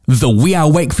The We Are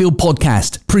Wakefield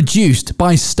podcast, produced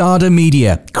by Starter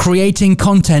Media, creating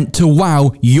content to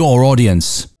wow your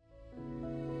audience.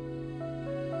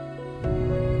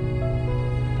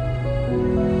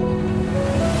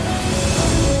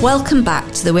 Welcome back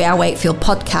to the We Are Wakefield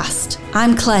podcast.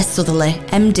 I'm Claire Pedley,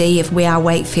 MD of We Are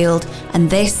Wakefield, and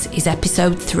this is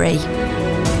episode 3.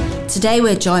 Today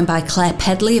we're joined by Claire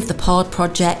Pedley of the Pod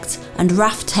Project and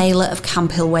Raph Taylor of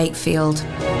Camphill Wakefield.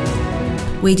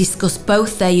 We discuss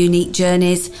both their unique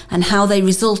journeys and how they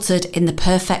resulted in the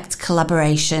perfect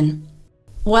collaboration.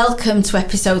 Welcome to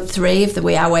episode 3 of the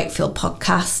We Are Wakefield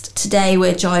podcast. Today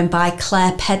we're joined by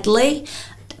Claire Pedley,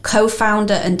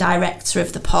 co-founder and director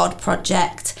of the Pod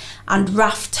Project, and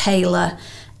Raph Taylor,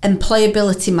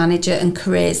 Employability Manager and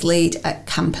Careers Lead at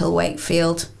Camphill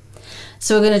Wakefield.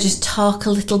 So we're going to just talk a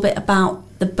little bit about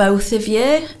the both of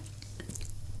you,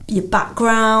 your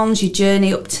backgrounds, your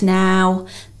journey up to now,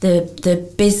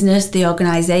 the business, the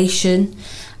organisation,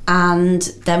 and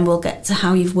then we'll get to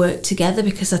how you've worked together,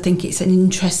 because I think it's an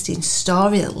interesting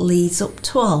story that leads up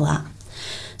to all that.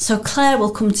 So Claire,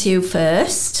 we'll come to you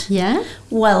first. Yeah.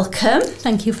 Welcome.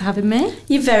 Thank you for having me.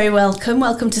 You're very welcome.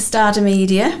 Welcome to Starter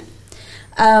Media.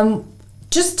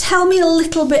 Just tell me a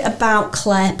little bit about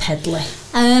Claire Pedley.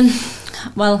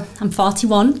 Well, I'm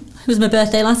 41. It was my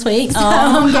birthday last week, so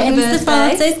I'm getting into the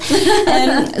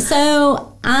 40s.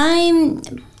 So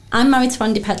I'm married to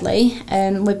Andy Pedley.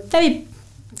 We're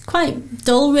quite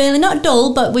dull, really. Not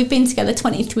dull, but we've been together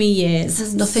 23 years.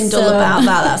 There's nothing dull about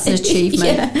that. That's an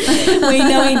achievement. Yeah. We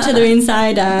know each other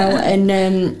inside out, and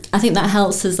I think that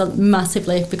helps us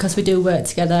massively because we do work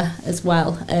together as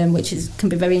well, which can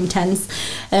be very intense.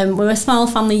 We're a small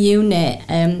family unit.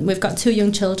 We've got 2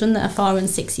 young children that are 4 and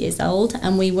 6 years old,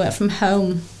 and we work from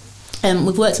home.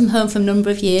 We've worked from home for a number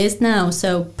of years now.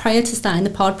 So prior to starting the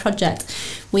Pod Project,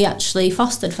 we actually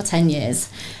fostered for 10 years.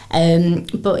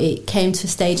 But it came to a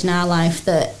stage in our life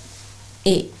that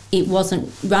it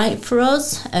wasn't right for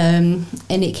us, and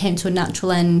it came to a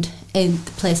natural end in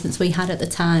the placements we had at the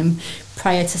time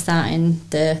prior to starting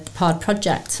the Pod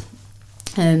Project.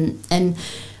 And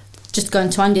just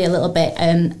going to Andy a little bit,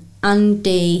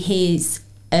 Andy, he's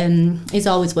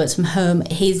always works from home.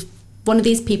 He's one of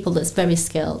these people that's very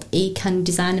skilled. He can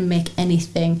design and make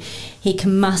anything. He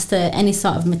can master any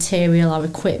sort of material or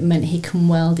equipment. He can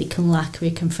weld, he can lacquer,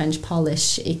 he can French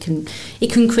polish. He can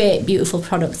create beautiful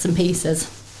products and pieces.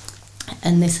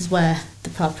 And this is where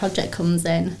the Pod Project comes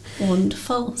in.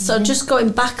 Wonderful. So just going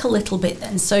back a little bit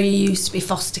then, so you used to be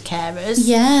foster carers.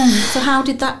 Yeah. So how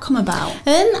did that come about?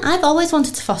 I've always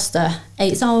wanted to foster.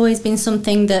 It's always been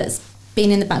something that's been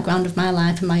in the background of my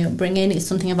life and my upbringing. It's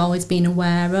something I've always been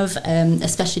aware of,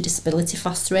 especially disability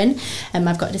fostering.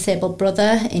 I've got a disabled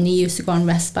brother, and he used to go on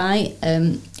respite,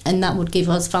 and that would give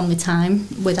us family time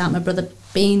without my brother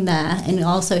being there, and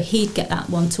also he'd get that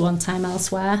one-to-one time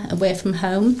elsewhere, away from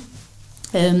home.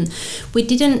 We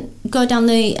didn't go down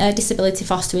the disability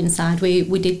fostering side.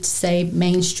 We did say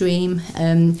mainstream.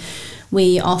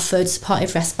 We offered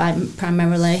supportive respite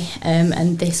primarily,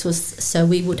 and this was so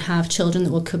we would have children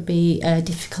that could be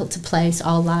difficult to place,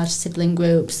 or large sibling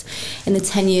groups. In the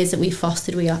 10 years that we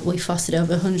fostered, we fostered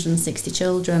over 160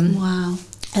 children. Wow.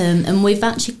 And we've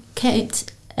actually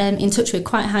kept in touch with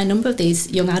quite a high number of these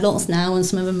young adults now, and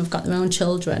some of them have got their own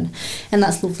children, and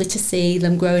that's lovely to see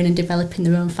them growing and developing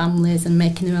their own families and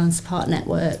making their own support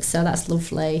networks. So that's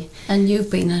lovely. And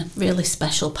you've been a really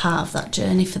special part of that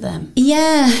journey for them.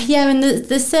 Yeah, and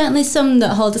there's certainly some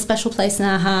that hold a special place in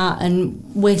our heart, and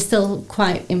we're still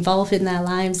quite involved in their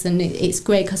lives, and it's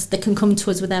great because they can come to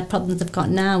us with their problems they've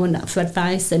got now and for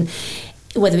advice, and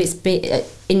whether it's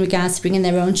in regards to bringing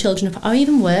their own children up, or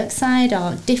even work side,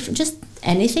 or different, just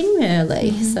anything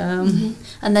really.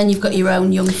 And then you've got your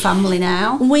own young family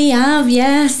now. We have,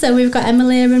 yeah. So we've got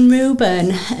Emily and Reuben.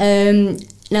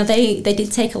 Now they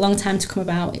did take a long time to come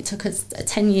about. It took us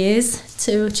 10 years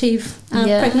to achieve our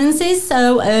pregnancies,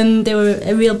 so they were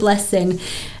a real blessing.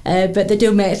 But they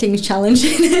do make things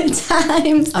challenging at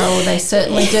times. Oh, they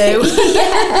certainly do.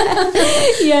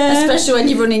 Yeah. Especially when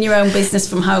you're running your own business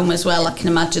from home as well. I can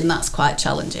imagine that's quite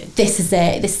challenging. This is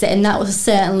it. And that was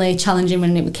certainly challenging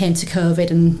when it came to COVID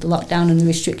and the lockdown and the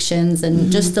restrictions, and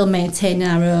just still maintaining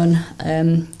our own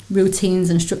routines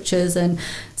and structures, and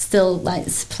still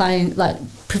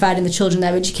providing the children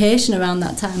their education around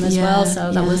that time as well.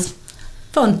 So that was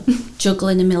fun.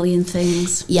 Juggling a million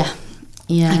things. Yeah.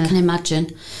 I can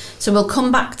imagine. So we'll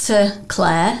come back to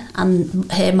Claire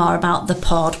and hear more about the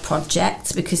Pod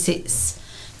Project, because it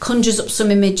conjures up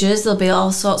some images. There'll be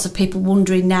all sorts of people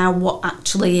wondering now what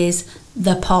actually is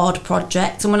the Pod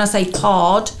Project. And when I say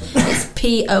pod, it's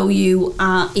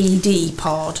P-O-U-R-E-D,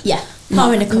 pod. Yeah.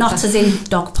 Not as in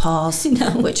dog paws,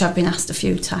 No. which I've been asked a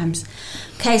few times.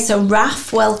 Okay, so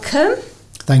Raph, welcome.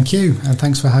 Thank you, and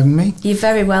thanks for having me. You're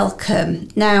very welcome.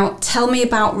 Now, tell me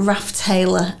about Raph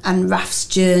Taylor and Raph's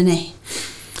journey.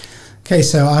 Okay,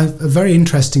 so I have a very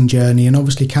interesting journey, and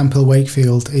obviously Camphill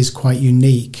Wakefield is quite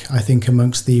unique, I think,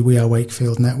 amongst the We Are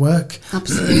Wakefield network.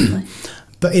 Absolutely.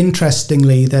 But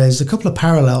interestingly, there's a couple of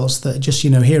parallels that just,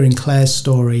 hearing Claire's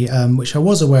story, which I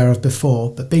was aware of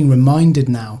before, but being reminded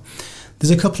now,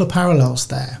 there's a couple of parallels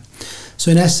there. So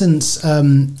in essence,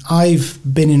 I've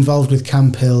been involved with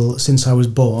Camphill since I was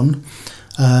born.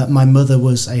 My mother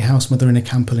was a house mother in a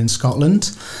Camphill in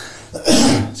Scotland.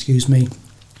 Excuse me.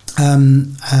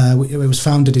 It was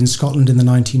founded in Scotland in the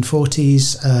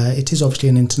 1940s. It is obviously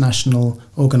an international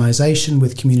organisation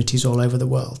with communities all over the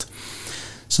world.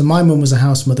 So my mum was a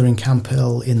house mother in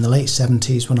Camphill in the late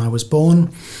 70s when I was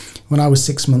born. When I was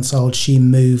 6 months old, she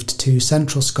moved to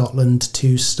central Scotland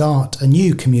to start a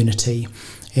new community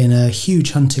in a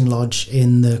huge hunting lodge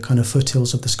in the kind of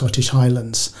foothills of the Scottish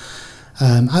Highlands,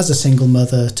 as a single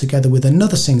mother, together with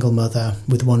another single mother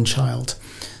with one child.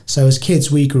 So as kids,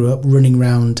 we grew up running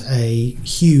around a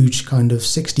huge kind of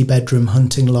 60-bedroom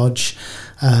hunting lodge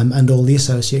and all the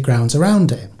associate grounds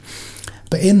around it.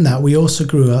 But in that, we also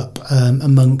grew up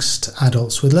amongst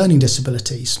adults with learning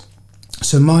disabilities.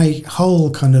 So my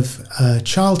whole kind of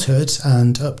childhood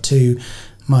and up to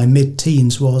my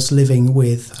mid-teens was living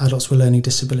with adults with learning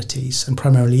disabilities, and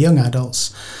primarily young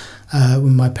adults.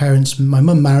 When my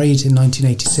mum married in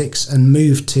 1986 and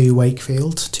moved to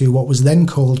Wakefield, to what was then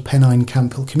called Pennine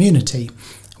Camphill Community,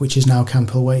 which is now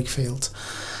Camphill Wakefield.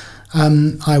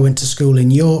 I went to school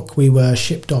in York. We were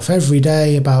shipped off every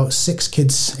day, about 6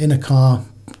 kids in a car,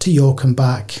 to York and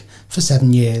back for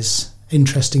 7 years.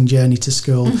 Interesting journey to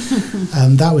school.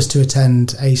 That was to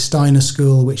attend a Steiner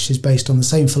school, which is based on the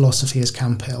same philosophy as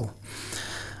Camphill.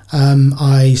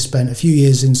 I spent a few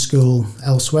years in school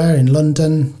elsewhere in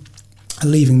London.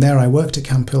 Leaving there, I worked at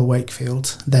Camphill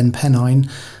Wakefield, then Pennine,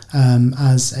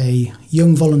 as a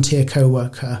young volunteer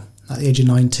co-worker at the age of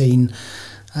 19,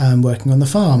 working on the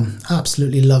farm.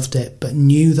 Absolutely loved it, but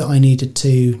knew that I needed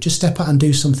to just step out and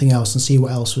do something else and see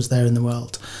what else was there in the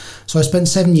world. So I spent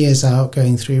 7 years out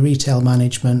going through retail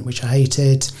management, which I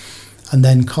hated, and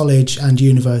then college and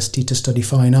university to study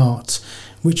fine art,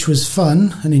 which was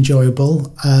fun and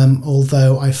enjoyable,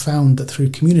 although I found that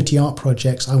through community art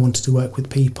projects I wanted to work with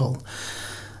people.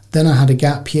 Then I had a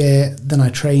gap year. Then I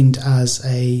trained as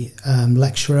a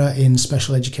lecturer in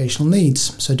special educational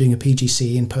needs, so doing a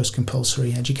PGC in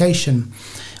post-compulsory education,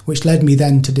 which led me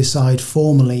then to decide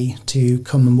formally to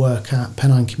come and work at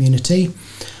Pennine Community,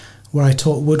 where I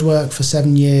taught woodwork for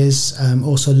 7 years,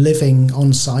 also living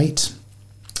on site,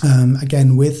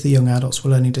 again with the young adults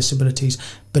with learning disabilities,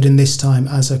 but in this time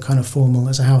as a kind of formal,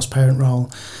 as a house parent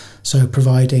role, so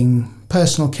providing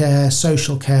personal care,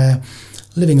 social care,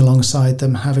 living alongside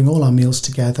them, having all our meals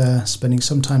together, spending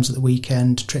sometimes at the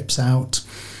weekend, trips out,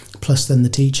 plus then the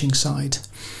teaching side.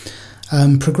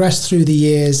 Progressed through the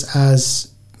years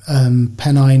as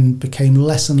Pennine became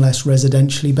less and less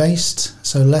residentially based,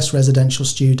 so less residential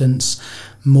students,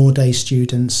 more day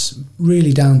students,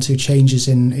 really down to changes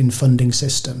in funding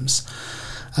systems.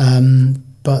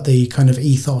 But the kind of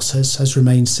ethos has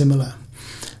remained similar.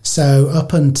 So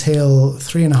up until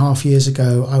 3.5 years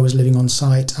ago, I was living on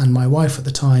site, and my wife at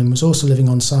the time was also living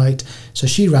on site. So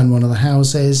she ran one of the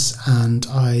houses, and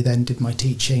I then did my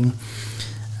teaching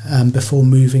before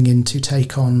moving in to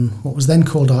take on what was then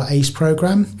called our ACE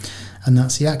programme, and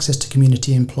that's the Access to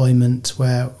Community Employment,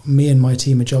 where me and my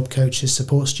team of job coaches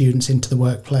support students into the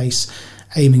workplace,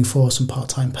 aiming for some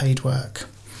part-time paid work.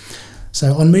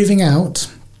 So on moving out,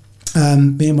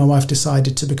 me and my wife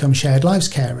decided to become shared lives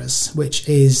carers, which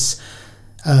is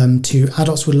to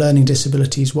adults with learning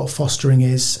disabilities what fostering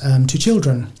is to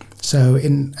children. So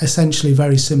in essentially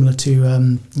very similar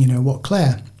to what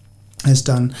Claire has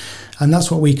done, and that's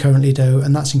what we currently do,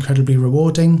 and that's incredibly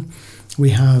rewarding.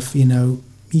 We have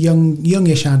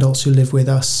youngish adults who live with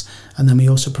us, and then we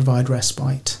also provide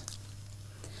respite.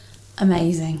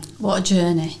 Amazing. What a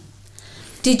journey.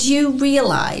 Did you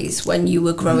realise when you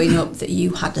were growing up that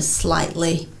you had a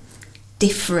slightly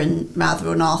different,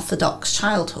 rather unorthodox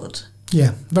childhood?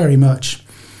 Yeah, very much.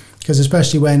 Because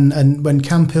especially when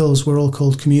Camphills were all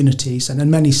called communities, and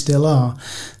many still are,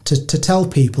 to tell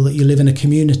people that you live in a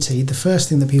community, the first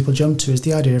thing that people jump to is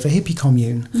the idea of a hippie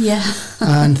commune. Yeah.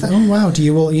 And oh wow, do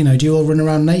you all run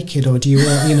around naked, or do you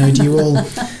all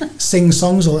sing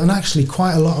songs? And actually,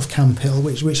 quite a lot of Camphill,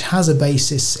 which has a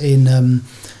basis in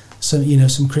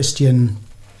some Christian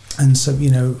and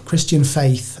some Christian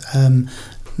faith.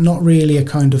 not really a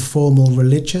kind of formal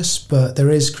religious, but there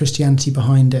is Christianity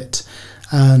behind it.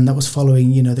 And that was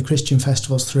following, the Christian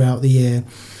festivals throughout the year,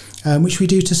 which we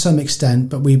do to some extent,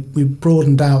 but we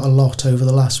broadened out a lot over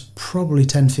the last probably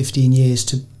 10, 15 years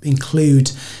to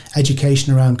include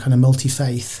education around kind of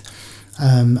multi-faith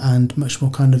and much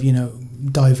more kind of,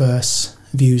 diverse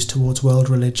views towards world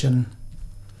religion.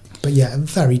 But yeah,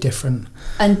 very different.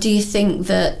 And do you think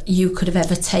that you could have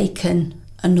ever taken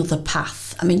another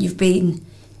path? I mean, you've been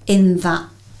in that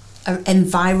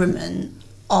environment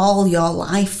all your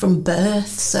life from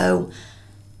birth, so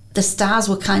the stars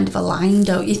were kind of aligned,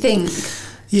 don't you think?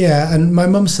 Yeah, and my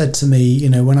mum said to me,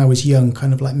 when I was young,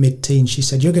 kind of like mid-teen, she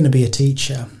said, "You're going to be a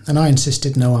teacher." And I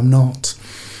insisted, no, I'm not.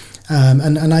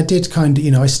 And I did kind of,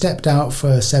 I stepped out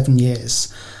for 7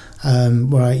 years,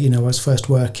 where I was first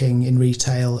working in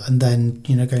retail and then,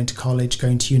 going to college,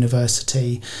 going to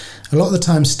university. A lot of the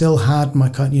time still had my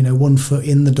kind, one foot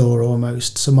in the door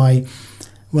almost. So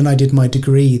when I did my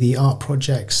degree, the art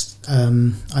projects,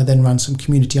 I then ran some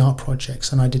community art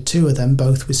projects, and I did 2 of them,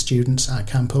 both with students at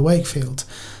Camphill Wakefield.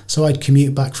 So I'd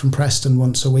commute back from Preston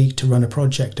once a week to run a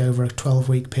project over a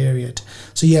 12-week period.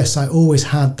 So yes, I always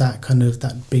had that kind of,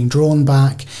 that being drawn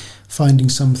back, finding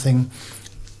something.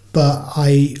 But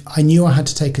I knew I had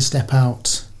to take a step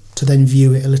out to then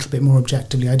view it a little bit more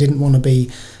objectively. I didn't want to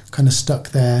be kind of stuck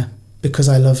there because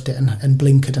I loved it and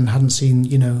blinkered and hadn't seen,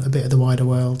 a bit of the wider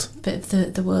world. A bit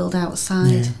of the world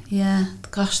outside. Yeah.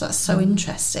 Gosh, that's so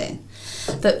interesting.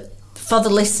 But for the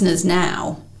listeners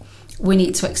now, we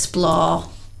need to explore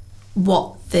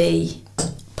what the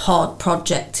pod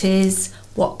project is,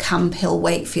 what Camphill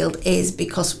Wakefield is,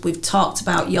 because we've talked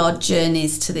about your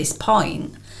journeys to this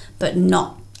point, but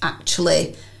not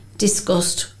actually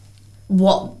discussed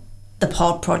what the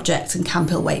pod project and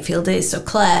Camphill Wakefield is. So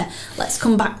Claire, let's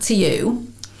come back to you.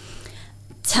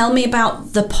 Tell me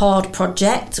about the pod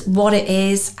project, what it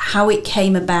is, how it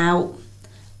came about,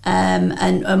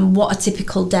 and what a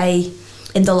typical day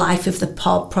in the life of the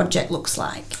pod project looks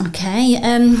like. Okay,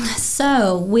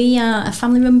 so we are a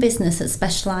family-run business that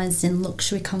specialises in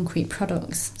luxury concrete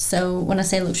products. So when I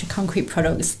say luxury concrete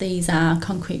products, these are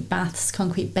concrete baths,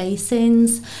 concrete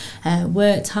basins,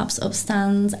 worktops,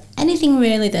 upstands, anything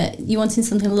really that you're wanting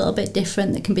something a little bit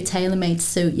different that can be tailor-made to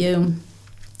suit you.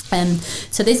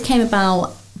 So this came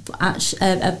about,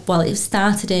 it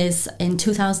started in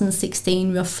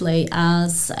 2016 roughly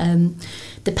as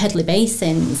the Pedley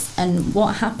basins, and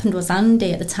what happened was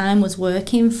Andy at the time was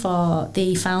working for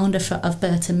the founder of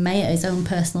Burton Mayer, his own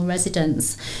personal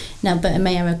residence. Now Burton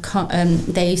Mayer,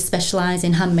 they specialise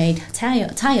in handmade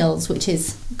tiles, which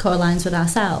is co-aligns with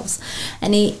ourselves,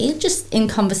 and he just in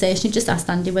conversation he just asked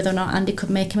Andy whether or not Andy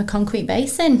could make him a concrete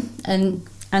basin, and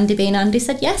Andy being Andy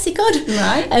said yes he could,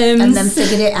 right, and then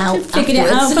figured it out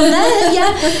from there.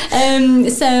 Yeah.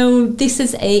 So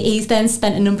he's then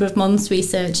spent a number of months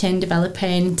researching,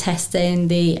 developing, testing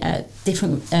the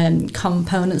different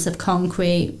components of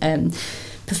concrete,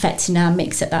 perfecting our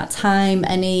mix at that time,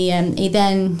 and he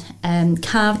then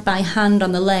carved by hand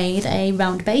on the lathe a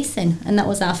round basin, and that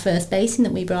was our first basin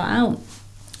that we brought out.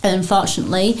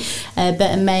 Unfortunately,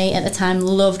 Burton May at the time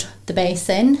loved the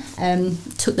basin,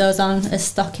 took those on as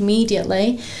stock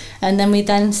immediately, and then we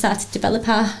started to develop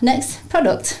our next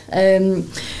product. And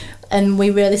we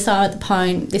really saw at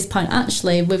this point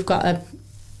actually we've got a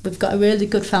really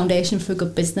good foundation for a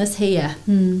good business here.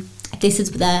 This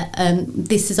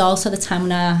is also the time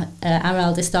when our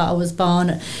eldest daughter was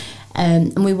born,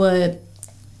 and we were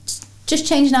just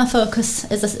changing our focus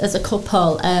as a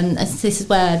couple, and this is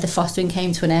where the fostering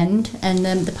came to an end, and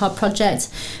the pod project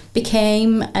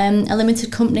became a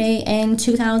limited company in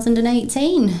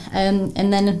 2018, and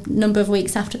then a number of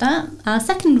weeks after that our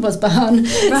second was born.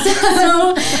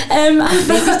 Right.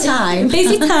 So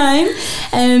busy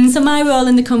time. So my role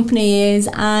in the company is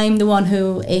I'm the one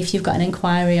who, if you've got an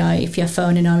inquiry or if you're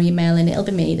phoning or emailing, it'll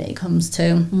be me that it comes to.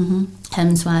 Mm-hmm.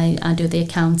 So I do the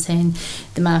accounting,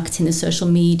 the marketing, the social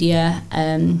media,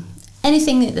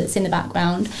 anything that's in the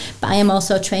background. But I am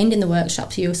also trained in the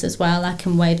workshop use as well. I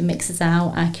can weigh the mixes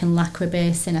out, I can lacquer a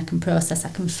basin, I can process, I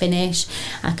can finish,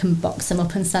 I can box them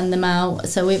up and send them out.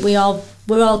 So we're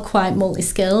all quite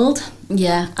multi-skilled.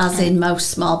 Yeah, as in most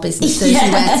small businesses, you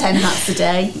wear 10 hats a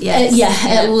day. Yes.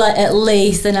 At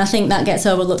least, and I think that gets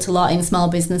overlooked a lot in small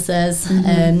businesses.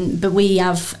 Mm-hmm. But we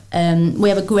have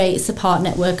a great support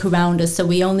network around us, so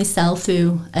we only sell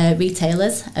through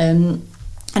retailers.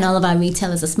 And all of our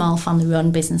retailers are small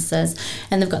family-run businesses,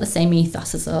 and they've got the same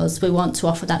ethos as us. We want to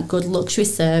offer that good luxury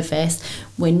service.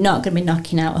 We're not going to be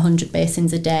knocking out 100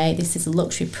 basins a day. This is a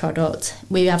luxury product.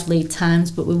 We have lead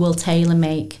times, but we will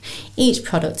tailor-make each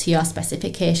product to your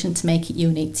specification to make it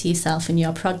unique to yourself and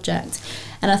your project.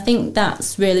 And I think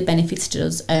that's really benefited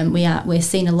us. We're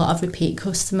seeing a lot of repeat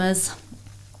customers,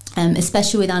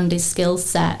 especially with Andy's skill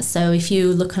set. So if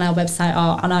you look on our website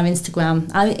or on our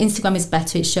Instagram is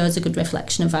better, it shows a good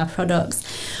reflection of our products.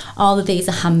 All of these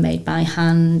are handmade by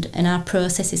hand, and our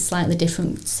process is slightly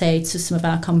different, say, to some of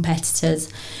our competitors.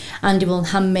 Andy will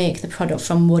hand make the product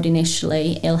from wood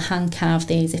initially. He'll hand carve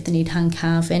these if they need hand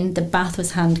carving. The bath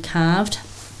was hand carved.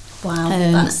 Wow,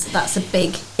 that's a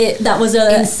big. That was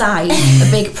inside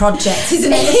a big project,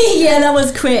 isn't it? Yeah, that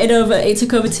was created it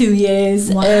took over 2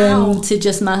 years. Wow. To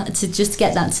just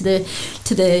get that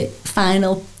to the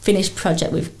final finished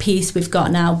project with piece we've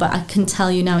got now. But I can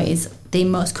tell you now, it is the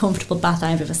most comfortable bath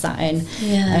I've ever sat in.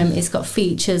 Yeah. It's got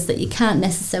features that you can't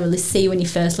necessarily see when you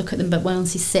first look at them, but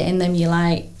once you sit in them,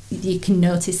 you can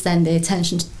notice then the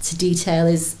attention to detail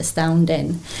is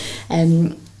astounding.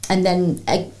 And then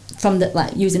from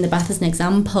using the bath as an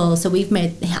example, so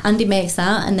Andy makes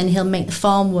that, and then he'll make the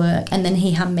formwork, and then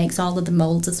he hand makes all of the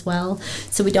moulds as well.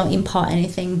 So we don't import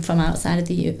anything from outside of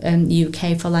the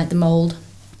UK for the mould.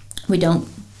 We don't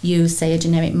use, say, a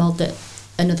generic mould that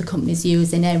another company's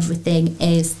using. Everything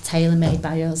is tailor-made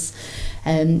by us.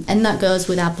 And that goes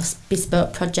with our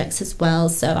bespoke projects as well.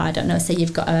 So I don't know, say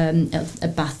you've got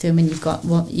a bathroom and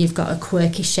you've got a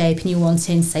quirky shape and you want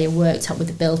in, say, a worktop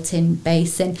with a built-in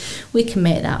basin. We can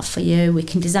make that for you. We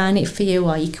can design it for you,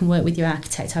 or you can work with your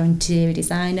architect or interior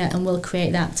designer, and we'll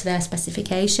create that to their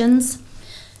specifications.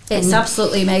 It's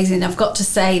absolutely amazing. I've got to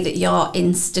say that your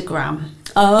Instagram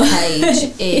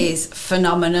page is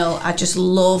phenomenal. I just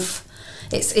love.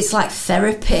 It's like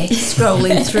therapy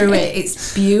scrolling through it.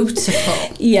 It's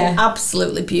beautiful. Yeah.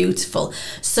 Absolutely beautiful.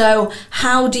 So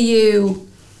how do you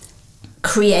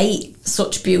create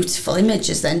such beautiful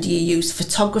images then? Do you use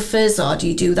photographers, or do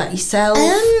you do that yourself?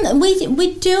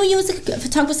 We do use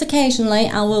photographers occasionally.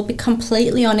 I will be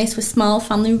completely honest, with small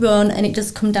family run, and it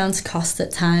does come down to cost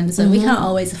at times, and we can't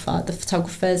always afford the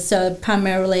photographers. So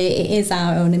primarily it is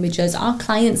our own images, our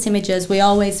clients' images. We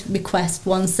always request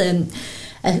once a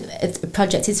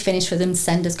project is finished for them to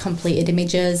send us completed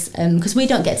images, because we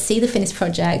don't get to see the finished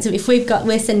project. If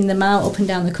we're sending them out up and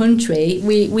down the country,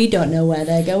 we don't know where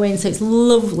they're going. So it's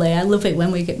lovely. I love it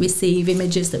when we receive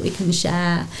images that we can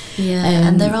share. Yeah,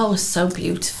 and they're always so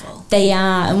beautiful. They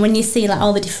are, and when you see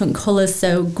all the different colours,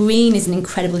 so green is an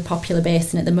incredibly popular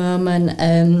basin at the moment.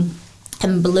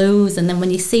 And blues, and then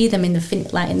when you see them in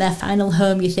in their final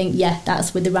home, you think, yeah,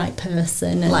 that's with the right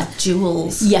person. And like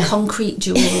jewels, concrete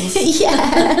jewels.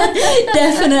 Yeah,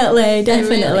 definitely.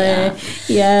 Really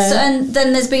yeah. So, and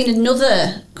then there's been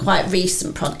another quite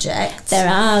recent project. There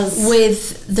has.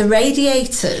 With the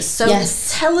radiators. So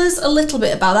yes. Tell us a little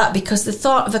bit about that, because the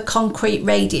thought of a concrete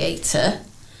radiator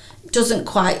doesn't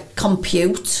quite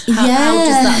compute. How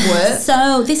does that work?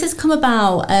 So this has come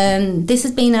about. This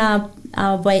has been our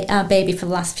baby for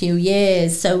the last few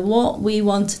years. So what we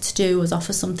wanted to do was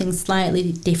offer something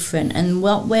slightly different, and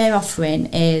what we're offering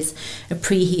is a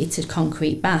preheated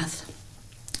concrete bath.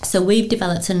 So we've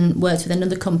developed and worked with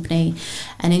another company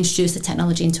and introduced the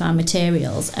technology into our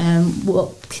materials.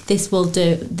 What this will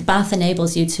do, the bath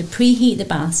enables you to preheat the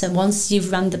bath. So once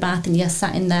you've run the bath and you're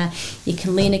sat in there, you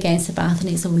can lean against the bath and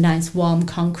it's a nice warm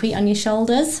concrete on your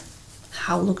shoulders.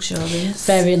 How luxurious.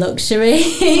 Very luxury.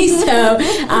 So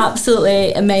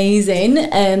absolutely amazing.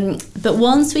 But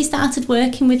once we started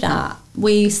working with that,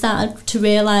 we started to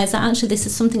realise that actually this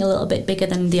is something a little bit bigger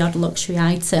than the odd luxury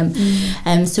item.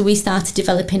 So we started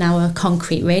developing our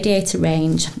concrete radiator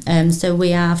range. So we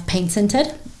have paint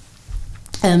tinted.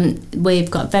 We've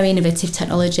got very innovative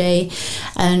technology,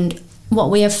 and what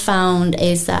we have found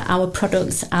is that our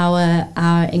products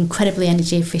are incredibly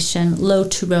energy efficient, low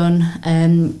to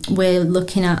run. We're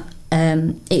looking at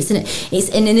it's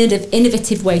an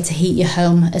innovative way to heat your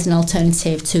home as an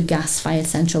alternative to gas-fired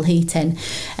central heating,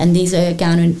 and these are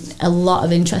garnering a lot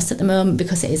of interest at the moment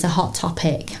because it is a hot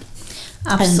topic.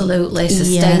 Absolutely.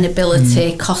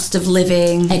 Sustainability, cost of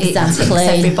living. Exactly. It ticks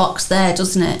every box there,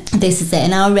 doesn't it? This is it.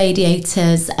 And our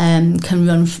radiators can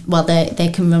run,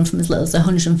 they can run from as little as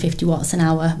 150 watts an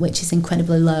hour, which is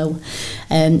incredibly low.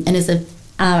 And as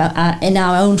in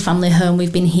our own family home,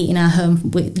 we've been heating our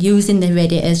home using the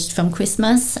radiators from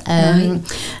Christmas, and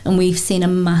we've seen a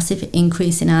massive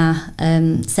increase in our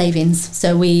savings.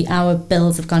 So our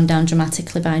bills have gone down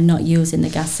dramatically by not using the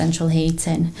gas central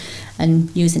heating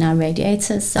and using our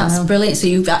radiators. So. That's brilliant. So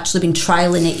you've actually been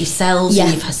trialling it yourselves,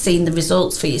 and you've seen the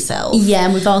results for yourself. Yeah,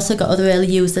 and we've also got other early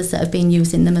users that have been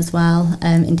using them as well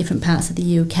in different parts of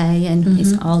the UK, and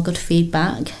it's all good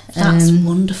feedback. That's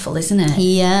wonderful, isn't it?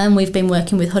 Yeah, and we've been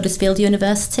working with Huddersfield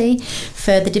University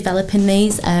further developing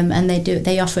these, and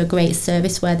they offer a great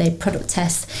service where they product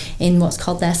test in what's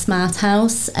called their smart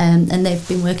house, and they've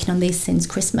been working on these since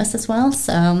Christmas as well.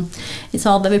 So it's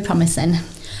all very promising.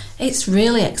 It's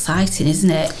really exciting,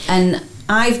 isn't it? And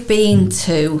I've been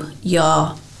to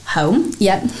your home.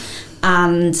 Yep.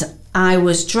 And I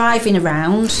was driving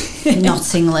around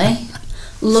Nottingley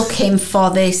looking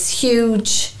for this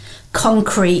huge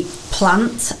concrete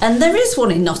plant, and there is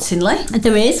one in Nottingley.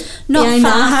 There is. Not behind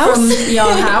far our house. from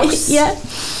your house. Yeah.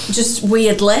 Just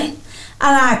weirdly. And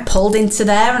I pulled into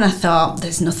there and I thought,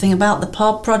 there's nothing about the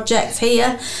pod project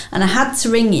here. And I had to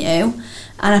ring you,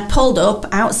 and I pulled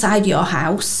up outside your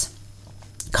house.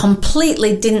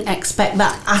 Completely didn't expect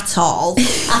that at all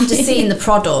after seeing the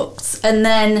products. And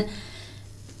then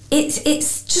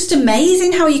it's just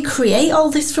amazing how you create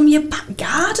all this from your back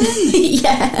garden.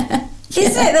 Yeah.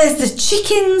 Isn't it? There's the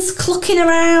chickens clucking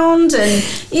around, and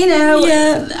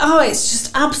it's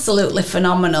just absolutely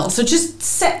phenomenal. So just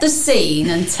set the scene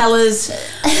and tell us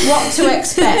what to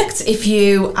expect if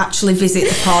you actually visit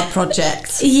the pod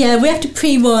project. Yeah, we have to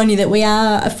pre-warn you that we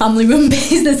are a family-run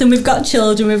business, and we've got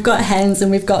children, we've got hens,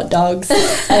 and we've got dogs.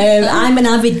 I'm an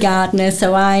avid gardener,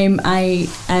 so I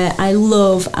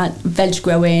love veg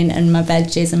growing and my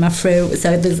veggies and my fruit.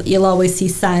 So you'll always see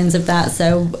signs of that.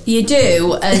 So you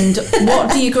do. And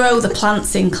what do you grow the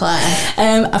plants in, Claire?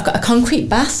 I've got a concrete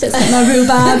bath that's got my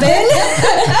rhubarb in.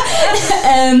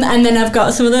 And then I've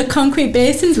got some other concrete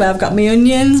basins where I've got my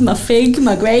onions, my fig,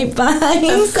 my grapevines.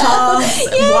 Of course.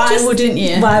 Why wouldn't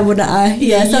you? Why wouldn't I?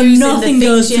 Yeah, so nothing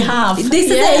goes you have.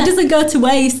 This is it. It doesn't go to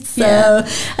waste. So,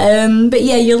 but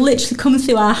yeah, you'll literally come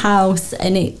through our house,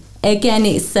 and it's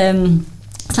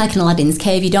like an Aladdin's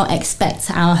cave. You don't expect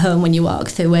our home when you walk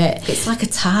through it. It's like a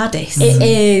TARDIS. It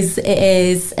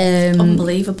is.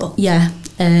 Unbelievable. Yeah.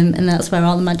 And that's where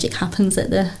all the magic happens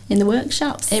in the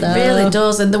workshops. It really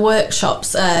does, and the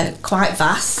workshops are quite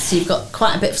vast, so you've got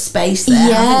quite a bit of space there,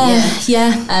 haven't you?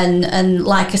 Yeah. And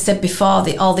like I said before,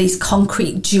 all these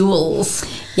concrete jewels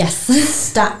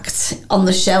stacked on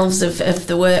the shelves of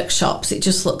the workshops, it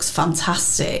just looks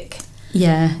fantastic.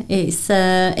 Yeah, it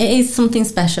is something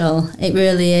special. It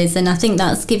really is, and I think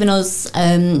that's given us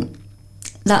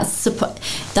that's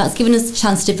given us a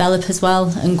chance to develop as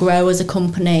well and grow as a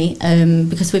company,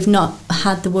 because we've not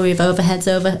had the worry of overheads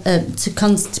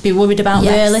to be worried about,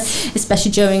 really,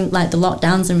 especially during like the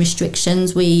lockdowns and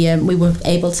restrictions. We were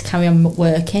able to carry on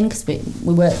working because we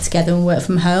work together and work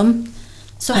from home.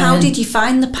 So how did you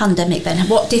find the pandemic then?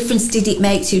 What difference did it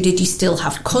make to you? Did you still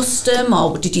have custom,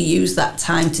 or did you use that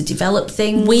time to develop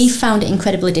things? We found it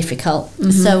incredibly difficult. Mm-hmm.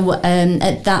 So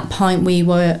at that point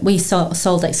we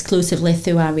sold exclusively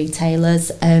through our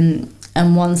retailers, and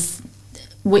once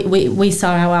we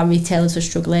saw how our retailers were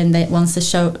struggling, once the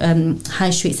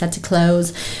high streets had to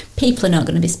close, people are not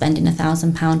going to be spending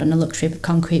 £1,000 on a luxury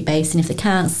concrete basin if they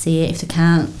can't see it, if they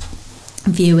can't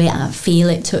view it, feel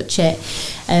it, touch it,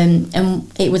 and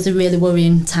it was a really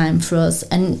worrying time for us.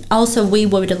 And also we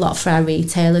worried a lot for our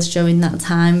retailers during that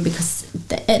time, because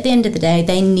at the end of the day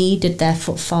they needed their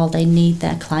footfall, they need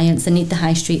their clients, they need the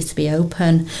high streets to be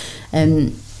open.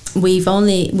 We've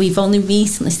only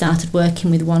recently started working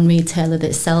with one retailer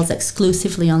that sells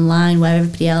exclusively online, where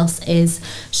everybody else is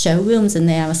showrooms, and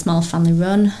they are a small family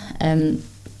run.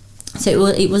 So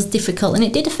it was difficult, and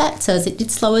it did affect us. It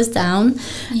did slow us down,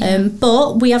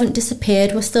 but we haven't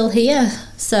disappeared. We're still here.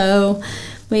 So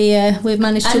we've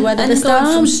managed to weather the storm. And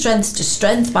going from strength to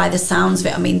strength by the sounds of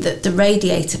it. I mean, the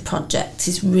radiator project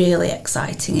is really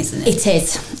exciting, isn't it? It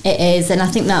is, and I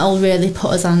think that will really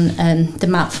put us on the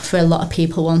map for a lot of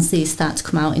people once these start to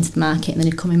come out into the market in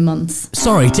the coming months.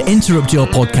 Sorry to interrupt your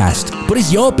podcast, but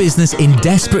is your business in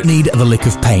desperate need of a lick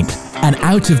of paint? An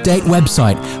out-of-date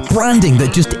website, branding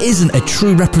that just isn't a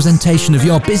true representation of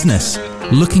your business?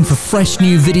 Looking for fresh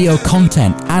new video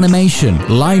content, animation,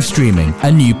 live streaming,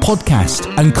 a new podcast,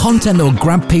 and content that will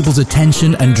grab people's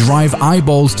attention and drive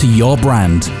eyeballs to your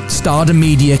brand? Starder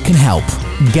Media can help.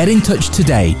 Get in touch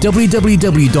today,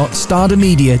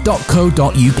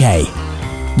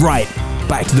 www.stardermedia.co.uk. Right,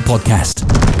 back to the podcast.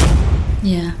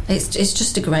 Yeah, it's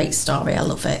just a great story. I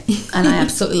love it. And I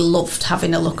absolutely loved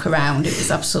having a look around. It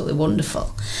was absolutely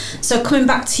wonderful. So coming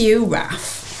back to you,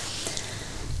 Raph,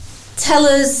 tell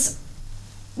us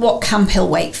what Camphill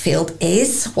Wakefield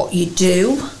is, what you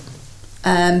do,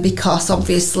 because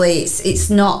obviously it's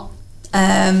not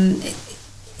a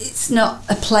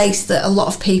place that a lot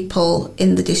of people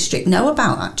in the district know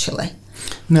about, actually.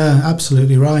 No,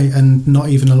 absolutely right, and not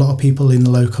even a lot of people in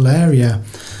the local area.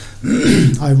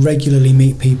 I regularly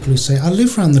meet people who say, I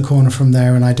live around the corner from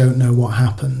there and I don't know what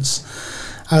happens.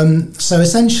 So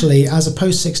essentially, as a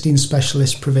post-16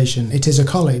 specialist provision, it is a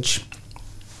college.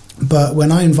 But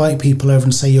when I invite people over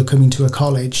and say you're coming to a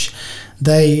college,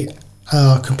 they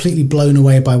are completely blown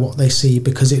away by what they see,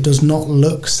 because it does not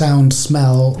look, sound,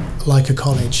 smell like a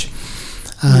college.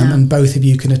 And both of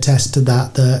you can attest to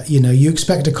that, you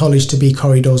expect a college to be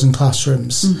corridors and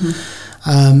classrooms.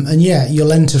 And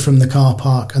you'll enter from the car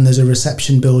park and there's a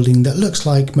reception building that looks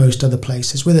like most other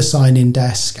places, with a sign-in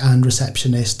desk and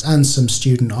receptionist and some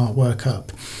student artwork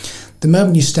up. The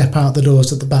moment you step out the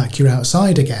doors at the back, you're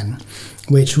outside again,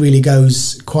 which really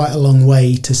goes quite a long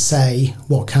way to say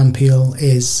what Camphill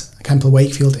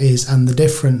Wakefield is and the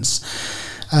difference.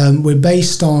 We're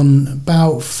based on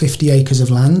about 50 acres of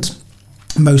land,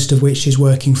 most of which is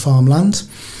working farmland.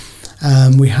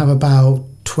 We have about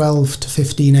 12 to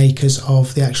 15 acres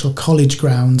of the actual college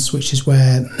grounds, which is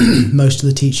where most of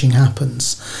the teaching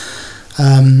happens.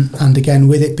 And again,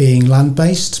 with it being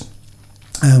land-based,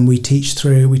 we teach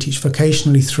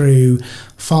vocationally through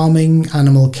farming,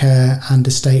 animal care and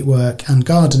estate work and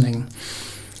gardening.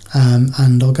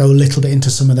 And I'll go a little bit into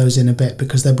some of those in a bit,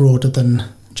 because they're broader than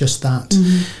just that.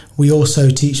 We also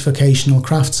teach vocational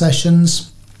craft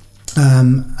sessions,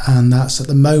 and that's at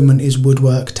the moment is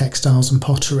woodwork, textiles and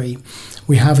pottery.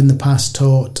 We have in the past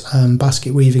taught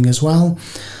basket weaving as well.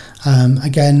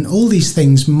 Again, all these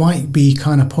things might be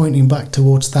kind of pointing back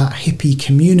towards that hippie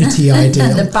community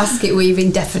ideal. The basket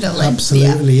weaving, definitely.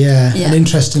 Absolutely, yeah. And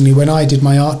interestingly, when I did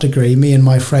my art degree, me and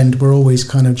my friend were always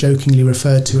kind of jokingly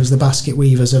referred to as the basket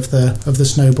weavers of the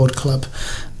snowboard club,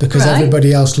 because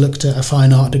everybody else looked at a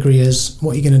fine art degree as,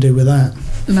 what are you going to do with that?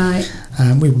 Right.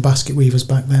 We were basket weavers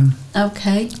back then.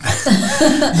 Okay.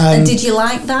 And did you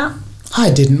like that? I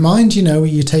didn't mind,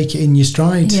 you take it in your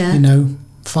stride,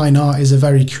 Fine art is a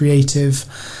very creative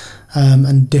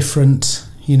and different,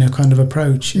 kind of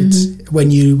approach. It's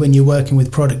when you're working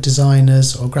with product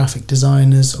designers or graphic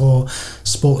designers or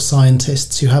sports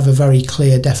scientists who have a very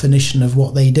clear definition of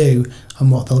what they do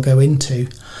and what they'll go into.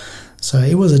 So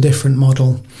it was a different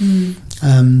model.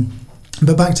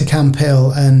 But back to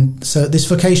Camphill, and so this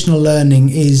vocational learning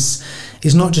is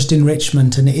not just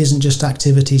enrichment, and it isn't just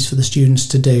activities for the students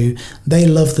to do. They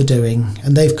love the doing,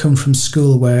 and they've come from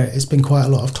school where it's been quite a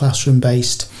lot of classroom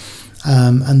based,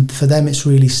 and for them it's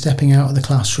really stepping out of the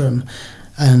classroom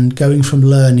and going from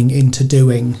learning into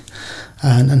doing,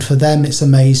 and for them it's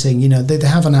amazing. They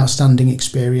have an outstanding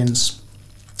experience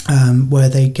where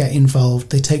they get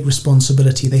involved, they take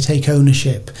responsibility, they take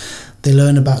ownership. They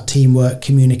learn about teamwork,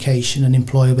 communication and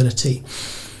employability.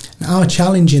 Now, our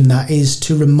challenge in that is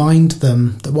to remind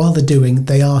them that while they're doing,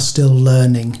 they are still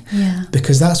learning,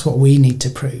 because that's what we need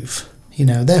to prove.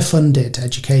 They're funded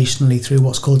educationally through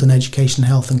what's called an Education,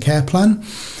 Health and Care Plan,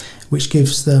 which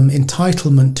gives them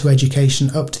entitlement to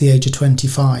education up to the age of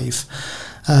 25.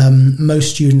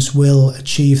 Most students will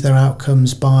achieve their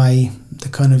outcomes by the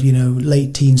kind of,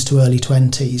 late teens to early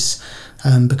 20s.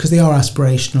 Because they are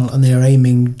aspirational and they are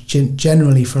aiming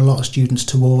generally for a lot of students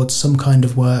towards some kind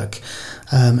of work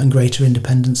and greater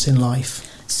independence in life.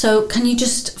 So can you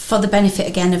just, for the benefit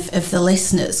again of the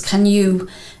listeners, can you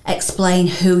explain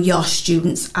who your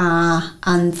students are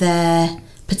and their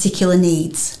particular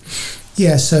needs?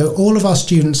 Yeah, so all of our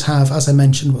students have, as I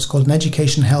mentioned, what's called an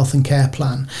Education, Health and Care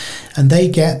Plan. And they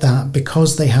get that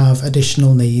because they have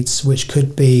additional needs, which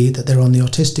could be that they're on the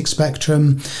autistic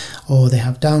spectrum, or they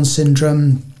have Down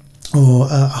syndrome, or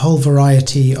a whole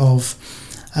variety of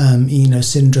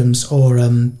syndromes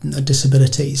or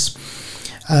disabilities.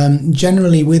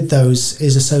 Generally with those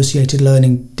is associated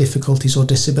learning difficulties or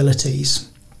disabilities.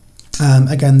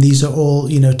 Again, these are all,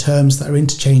 terms that are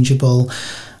interchangeable.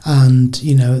 And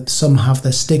some have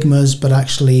their stigmas, but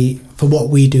actually for what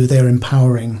we do they're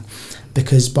empowering,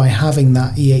 because by having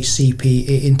that EHCP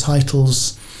it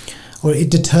entitles, or it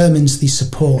determines the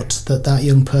support that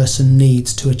young person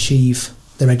needs to achieve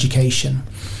their education.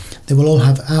 They will all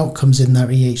have outcomes in their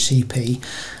EHCP,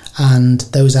 and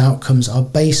those outcomes are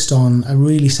based on a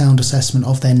really sound assessment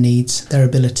of their needs, their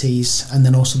abilities and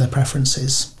then also their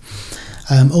preferences.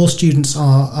 All students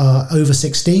are over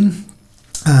 16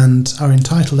 and are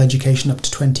entitled education up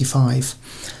to 25.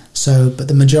 So, but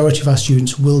the majority of our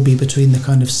students will be between the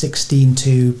kind of 16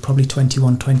 to probably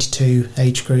 21, 22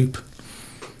 age group.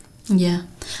 Yeah.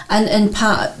 And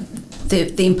part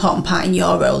the important part in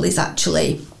your role is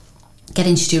actually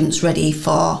getting students ready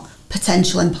for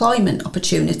potential employment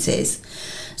opportunities.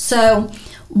 So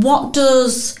what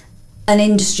does an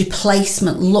industry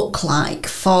placement look like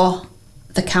for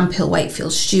the Camphill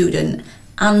Wakefield student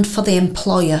and for the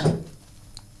employer?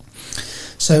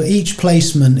 So each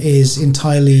placement is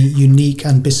entirely unique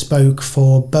and bespoke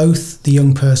for both the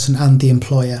young person and the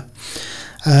employer.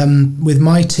 With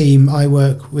my team, I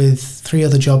work with 3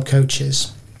 other job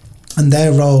coaches, and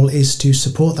their role is to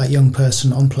support that young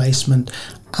person on placement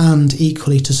and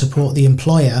equally to support the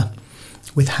employer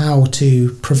with how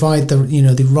to provide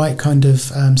the right kind of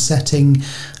setting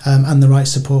and the right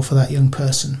support for that young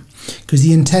person. Because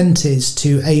the intent is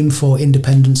to aim for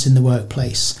independence in the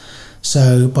workplace.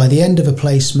 So by the end of a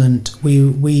placement,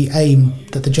 we aim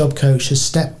that the job coach has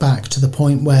stepped back to the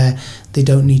point where they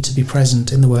don't need to be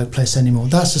present in the workplace anymore.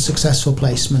 That's a successful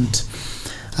placement.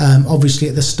 Obviously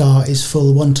at the start is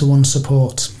full one-to-one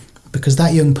support, because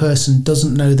that young person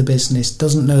doesn't know the business,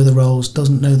 doesn't know the roles,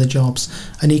 doesn't know the jobs,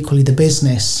 and equally the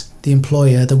business, the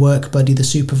employer, the work buddy, the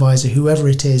supervisor, whoever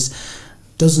it is,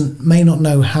 may not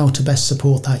know how to best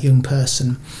support that young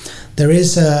person. There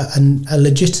is a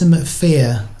legitimate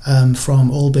fear from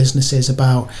all businesses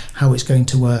about how it's going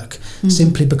to work,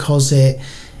 simply because it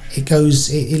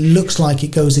looks like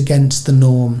it goes against the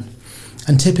norm.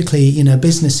 And typically,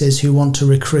 businesses who want to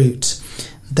recruit,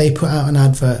 they put out an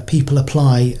advert, people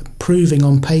apply, proving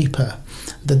on paper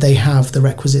that they have the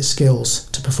requisite skills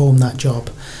to perform that job.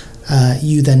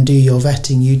 You then do your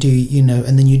vetting,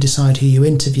 and then you decide who you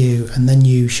interview, and then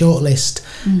you shortlist,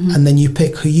 and then you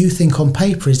pick who you think on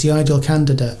paper is the ideal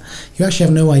candidate. You actually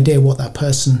have no idea what that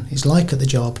person is like at the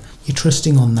job. You're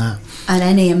trusting on that. And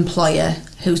any employer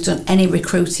who's done any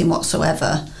recruiting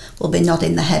whatsoever will be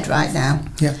nodding their head right now.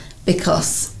 Yeah.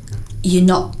 Because you're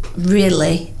not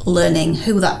really learning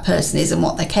who that person is and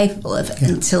what they're capable of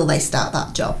until they start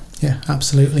that job. Yeah,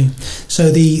 absolutely. So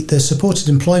the supported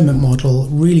employment model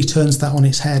really turns that on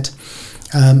its head,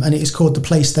 and it is called the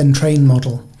place then train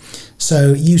model.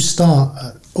 So you start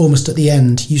almost at the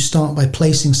end. You start by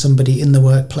placing somebody in the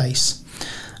workplace.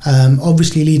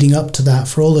 Obviously leading up to that,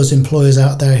 for all those employers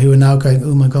out there who are now going,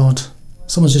 oh my God,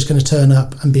 someone's just going to turn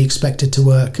up and be expected to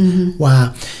work.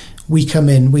 Wow. We come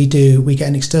in, we get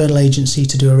an external agency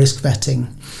to do a risk vetting.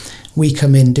 We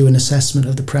come in, do an assessment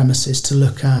of the premises to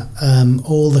look at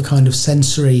all the kind of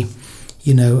sensory,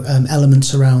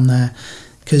 elements around there.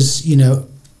 Because,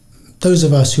 those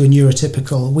of us who are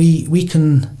neurotypical, we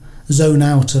can zone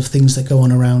out of things that go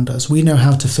on around us. We know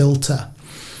how to filter.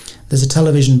 There's a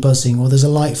television buzzing, or there's a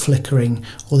light flickering,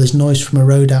 or there's noise from a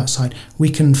road outside. We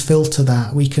can filter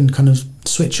that. We can kind of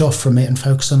switch off from it and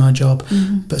focus on our job.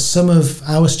 But some of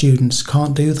our students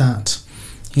can't do that.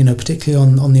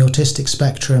 Particularly on the autistic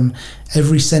spectrum,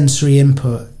 every sensory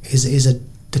input is a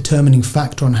determining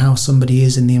factor on how somebody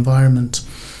is in the environment.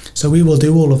 So we will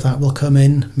do all of that. We'll come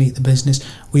in, meet the business.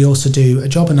 We also do a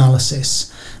job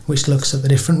analysis, which looks at the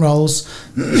different roles,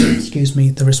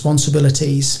 the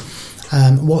responsibilities,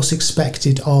 what's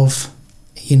expected of,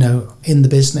 in the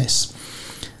business.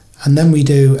 And then we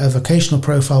do a vocational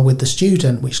profile with the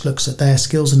student, which looks at their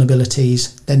skills and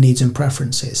abilities, their needs and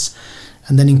preferences.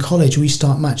 And then in college, we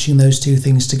start matching those two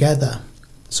things together.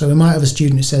 So we might have a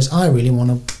student who says, I really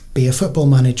want to be a football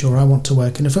manager, or I want to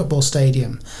work in a football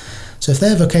stadium. So if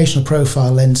their vocational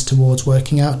profile lends towards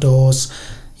working outdoors,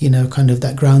 kind of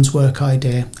that grounds work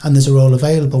idea, and there's a role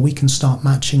available, we can start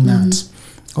matching that.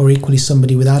 Or equally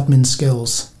somebody with admin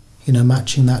skills,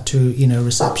 matching that to,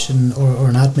 reception or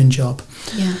an admin job.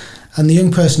 Yeah. And the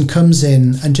young person comes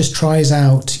in and just tries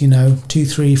out, 2,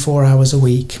 3, 4 hours a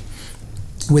week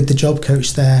with the job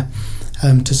coach there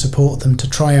to support them, to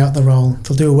try out the role.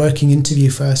 They'll do a working interview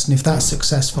first, and if that's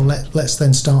successful, let's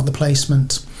then start the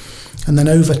placement. And then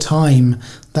over time,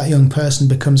 that young person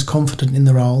becomes confident in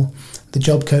the role. The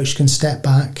job coach can step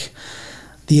back.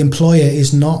 The employer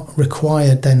is not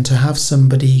required then to have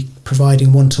somebody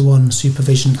providing one-to-one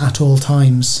supervision at all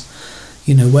times.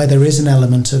 Where there is an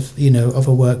element of, of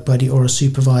a work buddy or a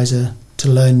supervisor to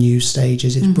learn new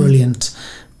stages, it's brilliant,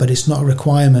 but it's not a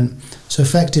requirement. So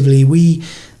effectively,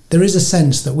 there is a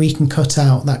sense that we can cut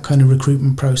out that kind of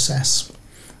recruitment process.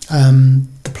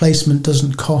 The placement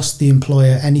doesn't cost the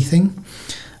employer anything.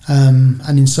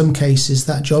 And in some cases,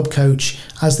 that job coach,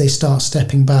 as they start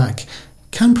stepping back,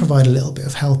 can provide a little bit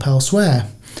of help elsewhere.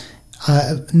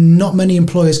 Not many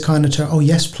employers kind of turn, oh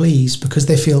yes please, because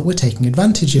they feel we're taking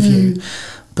advantage of you.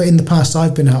 But in the past,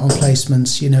 I've been out on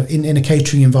placements, in a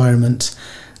catering environment,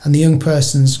 and the young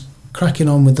person's cracking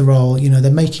on with the role,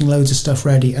 they're making loads of stuff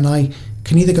ready, and I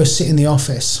can either go sit in the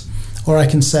office, or I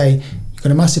can say, you've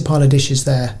got a massive pile of dishes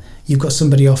there, you've got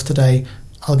somebody off today,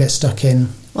 I'll get stuck in.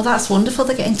 Well, that's wonderful.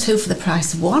 They're getting 2 for the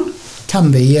price of 1.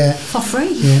 Can be, yeah. For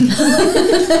free. Yeah.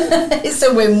 It's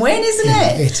a win-win, isn't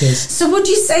it? It is. So would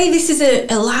you say this is a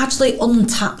largely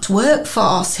untapped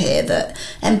workforce here that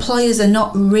employers are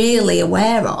not really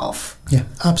aware of? Yeah,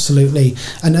 absolutely.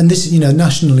 And this,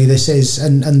 nationally this is,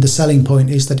 and the selling point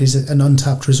is that it's an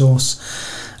untapped resource.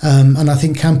 And I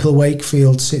think Camphill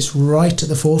Wakefield sits right at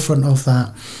the forefront of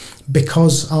that,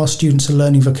 because our students are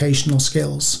learning vocational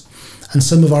skills. And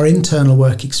some of our internal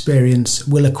work experience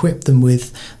will equip them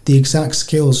with the exact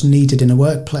skills needed in a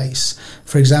workplace.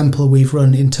 For example, we've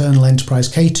run internal enterprise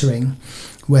catering,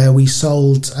 where we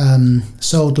sold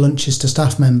lunches to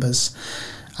staff members.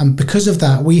 And because of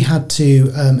that, we had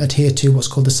to adhere to what's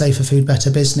called the Safer Food,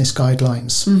 Better Business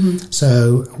guidelines. Mm-hmm.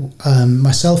 So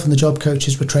myself and the job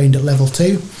coaches were trained at level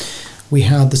 2. We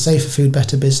had the Safer Food,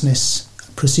 Better Business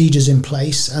procedures in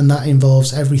place, and that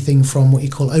involves everything from what you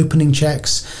call opening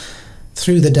checks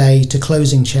through the day to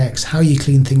closing checks, how you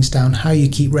clean things down, how you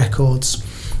keep records,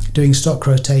 doing stock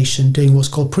rotation, doing what's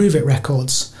called prove it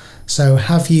records. So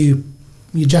have you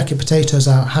jacket potatoes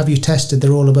out, have you tested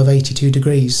they're all above 82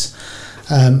 degrees?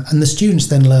 And the students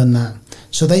then learn that.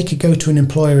 So they could go to an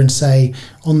employer and say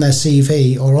on their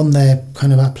CV or on their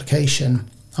kind of application,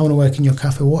 I want to work in your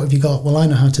cafe, what have you got? Well, I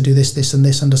know how to do this, this and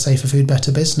this under Safer Food,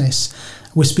 Better Business.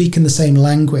 We're speaking the same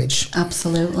language.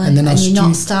 Absolutely. And you're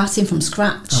not starting from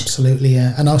scratch. Absolutely,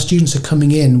 yeah. And our students are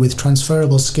coming in with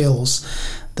transferable skills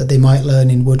that they might learn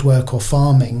in woodwork or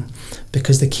farming,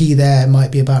 because the key there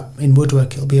might be about, in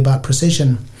woodwork, it'll be about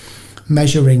precision,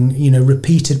 measuring,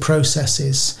 repeated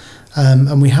processes.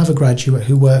 And we have a graduate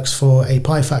who works for a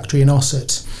pie factory in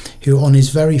Ossett, who on his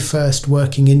very first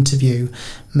working interview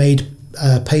made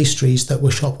pastries that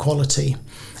were shop quality,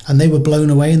 and they were blown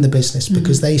away in the business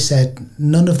because they said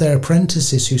none of their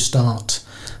apprentices who start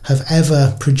have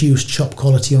ever produced shop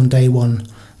quality on day 1.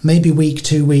 Maybe week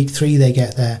 2, week 3 they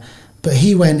get there, but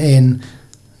he went in,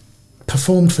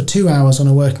 performed for 2 hours on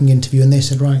a working interview, and they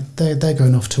said, right, they're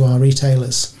going off to our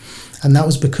retailers. And that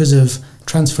was because of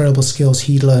transferable skills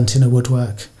he'd learnt in a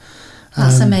woodwork.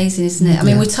 That's amazing, isn't it? I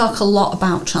mean, we talk a lot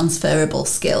about transferable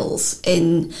skills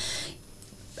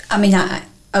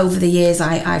over the years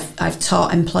I've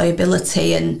taught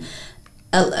employability, and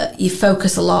you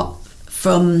focus a lot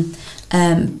from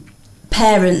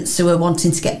parents who are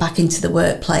wanting to get back into the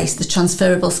workplace, the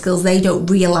transferable skills they don't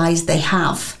realise they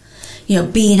have.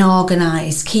 Being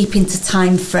organised, keeping to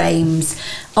time frames,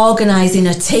 organising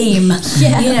a team.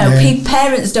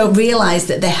 Parents don't realise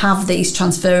that they have these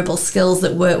transferable skills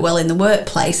that work well in the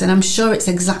workplace, and I'm sure it's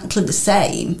exactly the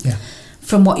same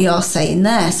from what you're saying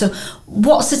there. So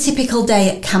what's a typical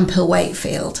day at Camphill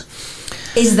Wakefield?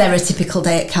 Is there a typical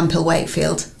day at Camphill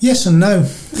Wakefield? Yes and no.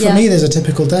 For me, there's a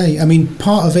typical day. I mean,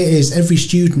 part of it is every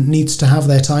student needs to have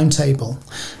their timetable,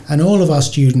 and all of our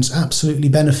students absolutely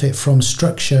benefit from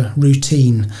structure,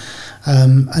 routine,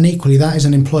 and equally that is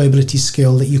an employability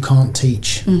skill that you can't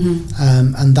teach.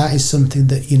 And that is something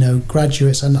that,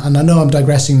 graduates, and I know I'm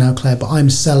digressing now, Claire, but I'm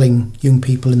selling young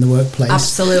people in the workplace.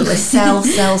 Absolutely. Sell.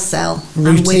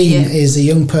 Routine is a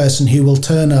young person who will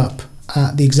turn up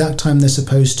at the exact time they're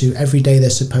supposed to, every day they're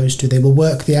supposed to. They will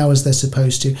work the hours they're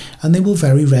supposed to, and they will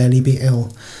very rarely be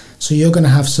ill. So you're going to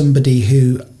have somebody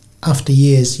who, after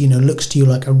years, looks to you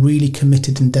like a really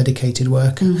committed and dedicated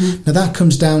worker. Now that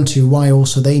comes down to why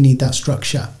also they need that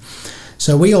structure.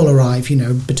 So we all arrive,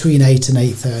 between 8 and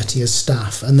 8:30 as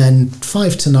staff, and then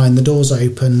 5 to 9 the doors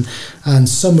open, and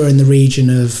somewhere in the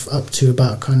region of up to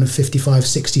about kind of 55,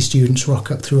 60 students rock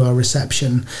up through our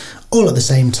reception, all at the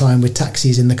same time with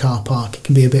taxis in the car park. It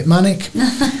can be a bit manic,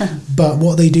 but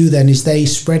what they do then is they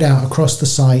spread out across the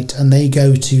site and they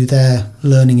go to their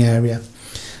learning area.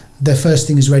 Their first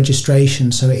thing is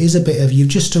registration, so it is a bit of, you've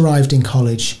just arrived in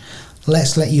college,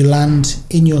 let's let you land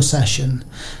in your session.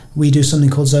 We do something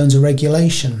called zones of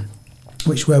regulation,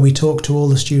 where we talk to all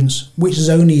the students, which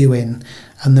zone are you in?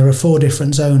 And there are 4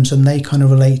 different zones, and they kind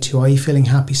of relate to, are you feeling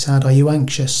happy, sad, are you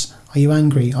anxious, are you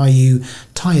angry, are you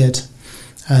tired,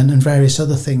 and various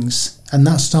other things. And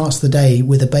that starts the day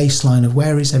with a baseline of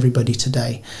where is everybody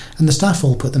today. And the staff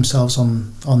all put themselves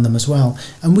on them as well.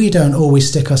 And we don't always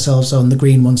stick ourselves on the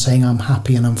green one saying I'm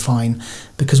happy and I'm fine,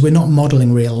 because we're not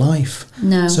modelling real life.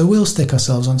 No. So we'll stick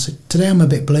ourselves on, say, today I'm a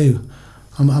bit blue,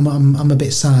 I'm a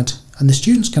bit sad. And the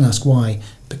students can ask why,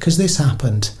 because this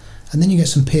happened. and then you get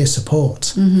some peer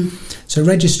support. Mm-hmm. So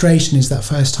registration is that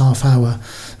first half hour,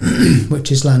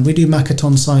 which is land. We do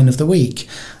Makaton Sign of the Week,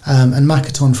 and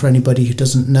Makaton, for anybody who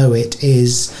doesn't know it,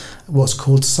 is what's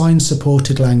called sign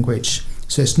supported language.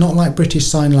 So it's not like British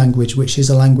Sign Language, which is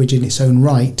a language in its own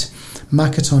right.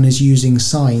 Makaton is using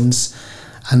signs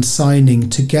and signing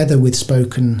together with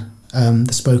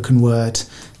the spoken word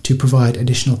to provide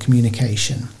additional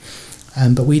communication.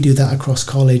 But we do that across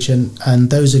college, and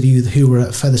those of you who were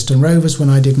at Featherstone Rovers when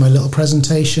I did my little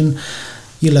presentation,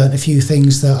 you learnt a few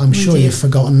things that I'm sure you've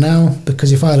forgotten now,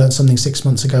 because if I learnt something 6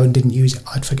 months ago and didn't use it,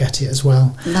 I'd forget it as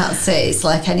well. That's it. It's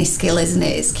like any skill, isn't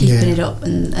it? It's keeping it up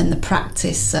and the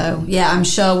practice. So yeah, I'm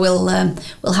sure we'll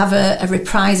have a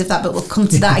reprise of that, but we'll come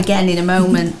to that again in a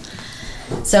moment.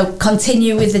 So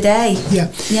continue with the day.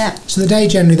 Yeah. So the day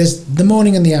generally, there's the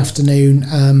morning and the afternoon.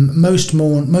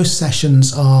 Most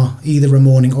sessions are either a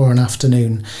morning or an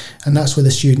afternoon, and that's where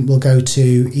the student will go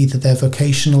to either their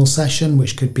vocational session,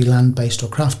 which could be land-based or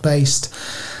craft-based,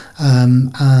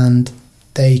 and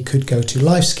they could go to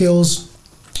life skills,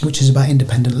 which is about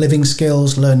independent living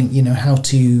skills, learning, how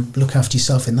to look after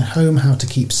yourself in the home, how to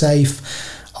keep safe,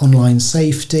 online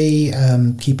safety,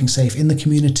 keeping safe in the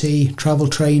community, travel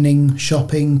training,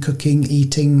 shopping, cooking,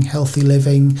 eating, healthy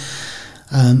living,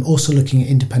 also looking at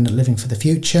independent living for the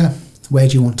future. Where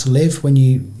do you want to live when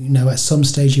at some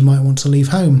stage you might want to leave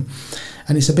home?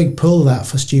 And it's a big pull, that,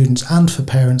 for students and for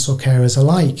parents or carers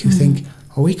alike who think,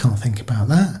 we can't think about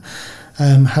that.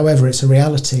 However, it's a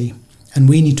reality, and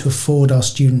we need to afford our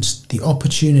students the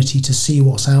opportunity to see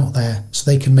what's out there so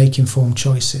they can make informed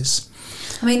choices.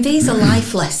 I mean, these are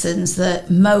life lessons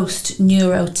that most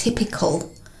neurotypical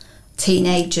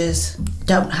teenagers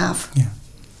don't have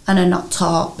and are not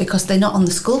taught because they're not on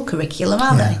the school curriculum,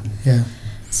 are they? Yeah.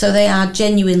 So they are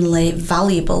genuinely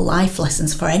valuable life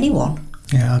lessons for anyone.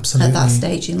 Yeah, absolutely. At that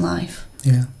stage in life.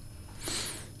 Yeah.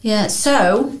 Yeah,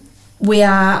 so we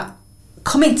are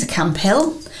coming to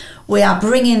Camphill. We are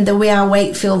bringing the We Are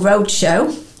Wakefield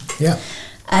Roadshow. Yeah.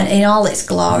 And in all its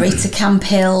glory to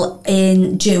Camphill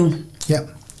in June. Yep.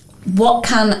 What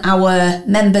can our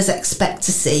members expect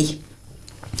to see?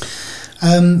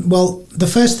 Well, the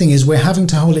first thing is we're having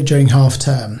to hold it during half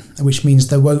term, which means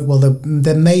there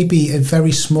may be a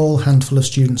very small handful of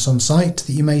students on site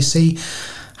that you may see.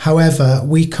 However,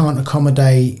 we can't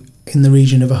accommodate in the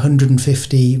region of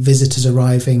 150 visitors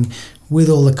arriving with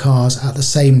all the cars at the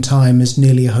same time as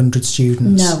nearly 100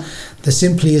 students. No. There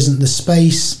simply isn't the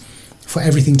space for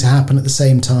everything to happen at the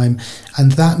same time,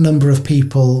 and that number of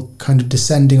people kind of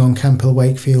descending on Camphill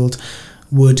Wakefield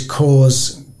would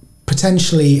cause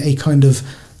potentially a kind of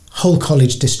whole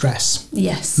college distress.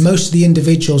 Yes. Most of the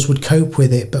individuals would cope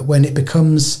with it, but when it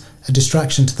becomes a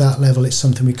distraction to that level, it's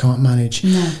something we can't manage.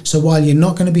 No. So while you're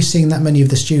not going to be seeing that many of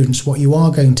the students, what you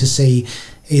are going to see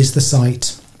is the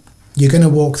site. You're going to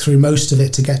walk through most of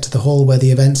it to get to the hall where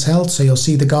the event's held, so you'll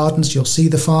see the gardens, you'll see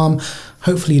the farm.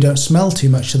 Hopefully you don't smell too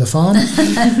much of the farm.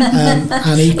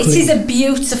 And equally, it is a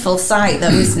beautiful site though,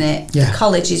 isn't it? Yeah. The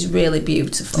college is really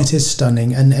beautiful. It is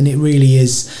stunning, and it really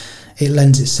is. It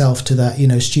lends itself to that,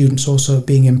 students also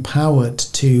being empowered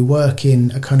to work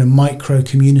in a kind of micro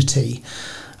community,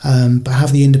 but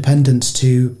have the independence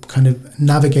to kind of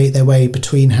navigate their way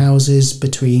between houses,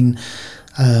 between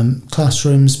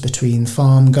classrooms, between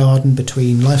farm, garden,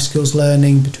 between life skills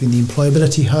learning, between the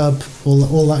employability hub,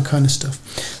 all that kind of stuff.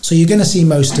 So you're going to see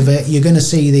most of it. You're going to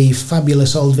see the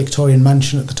fabulous old Victorian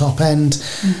mansion at the top end,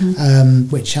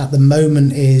 which at the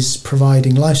moment is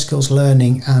providing life skills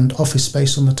learning and office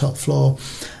space on the top floor.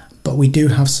 But we do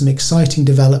have some exciting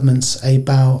developments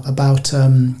about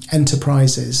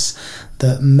enterprises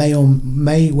that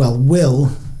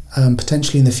will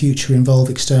potentially in the future involve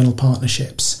external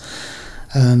partnerships.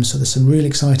 So there's some really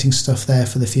exciting stuff there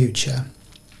for the future.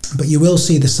 But you will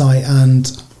see the site,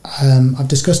 and I've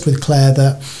discussed with Claire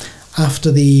that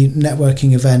after the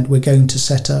networking event, we're going to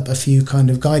set up a few kind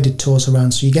of guided tours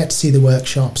around, so you get to see the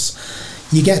workshops.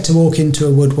 You get to walk into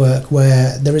a woodwork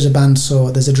where there is a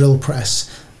bandsaw, there's a drill press,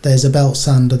 there's a belt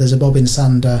sander, there's a bobbin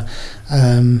sander,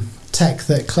 tech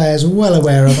that Claire's well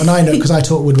aware of, and I know because I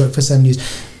taught woodwork for 7 years.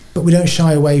 But we don't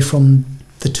shy away from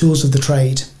the tools of the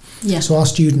trade. Yeah. So our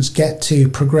students get to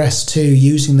progress to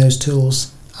using those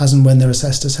tools as and when they're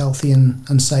assessed as healthy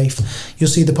and safe. You'll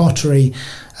see the pottery,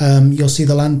 you'll see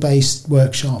the land-based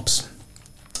workshops.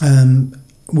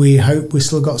 We hope we've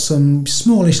still got some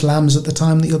smallish lambs at the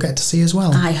time that you'll get to see as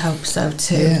well. I hope so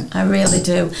too. Yeah. I really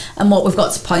do. And what we've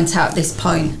got to point out at this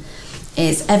point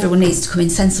is everyone needs to come in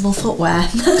sensible footwear.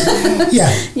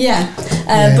 Yeah.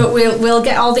 But we'll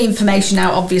get all the information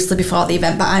out obviously before the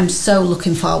event, but I'm so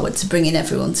looking forward to bringing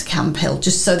everyone to Camphill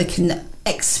just so they can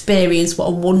experience, what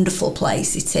a wonderful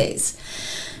place it is.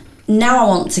 Now I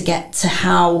want to get to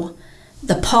how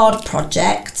the Pod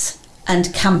Project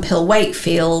and Camphill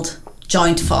Wakefield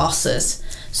joined forces.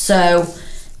 So,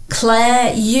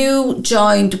 Claire, you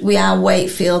joined We Are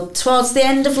Wakefield towards the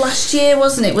end of last year,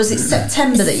 wasn't it? Was it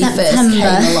September that you first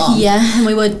came along? Yeah, and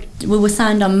we were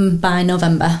signed on by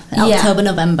November, October,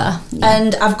 November. Yeah.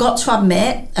 And I've got to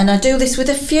admit, and I do this with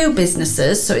a few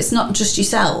businesses, so it's not just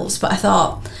yourselves, but I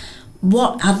thought,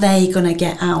 what are they going to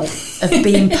get out of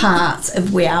being part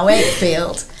of We Are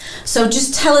Wakefield? So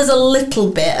just tell us a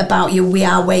little bit about your We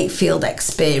Are Wakefield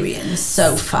experience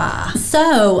so far.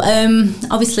 So,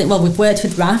 obviously, we've worked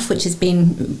with Raph, which has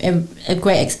been a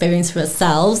great experience for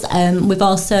ourselves. We've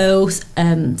also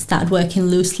started working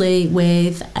loosely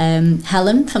with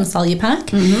Helen from Solupack.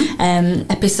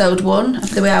 Mm-hmm. Episode 1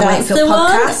 of the We Are Wakefield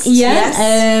podcast.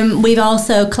 Yes. We've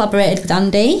also collaborated with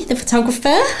Andy, the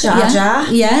photographer. Jar.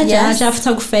 Jar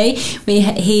Photography.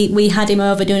 We had him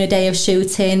over doing a day of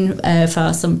shooting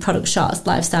for some product shots,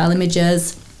 lifestyle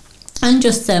images, and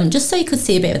just so you could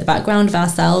see a bit of the background of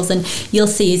ourselves, and you'll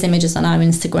see his images on our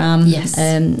Instagram. Yes.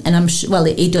 And I'm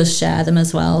he does share them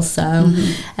as well. So,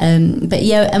 but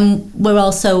yeah, and we're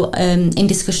also in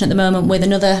discussion at the moment with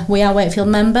another We Are Wakefield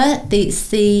member. It's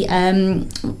the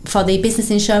for the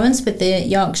business insurance with the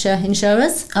Yorkshire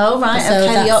insurers. Oh right, so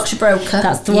okay, the Yorkshire broker.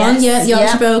 That's the one. Yeah,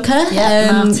 Yorkshire broker.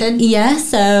 Yeah, Martin. Yeah,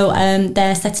 so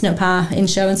they're setting up our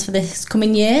insurance for this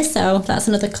coming year. So that's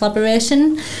another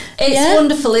collaboration. It's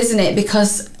wonderful, isn't it?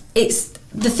 Because it's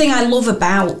the thing I love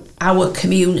about our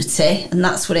community, and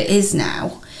that's what it is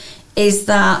now, is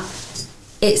that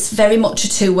it's very much a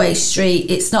two-way street.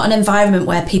 It's not an environment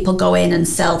where people go in and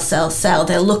sell.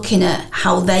 They're looking at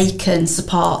how they can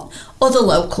support other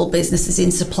local businesses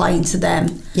in supplying to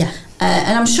them. Yeah.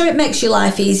 And I'm sure it makes your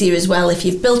life easier as well if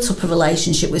you've built up a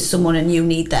relationship with someone and you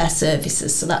need their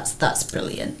services. So that's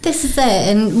brilliant. This is it.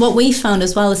 And what we found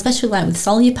as well, especially like with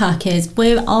Solupack, is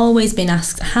we've always been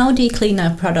asked, how do you clean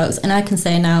our products? And I can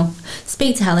say now,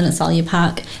 speak to Helen at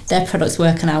Solupack. Their products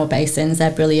work on our basins. They're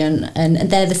brilliant. And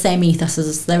they're the same ethos as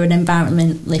us. They're an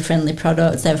environmentally friendly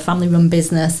product. They're a family-run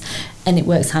business. And it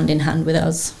works hand in hand with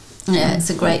us. Yeah, it's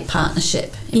a great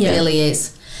partnership. It really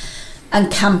is.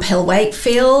 And Camphill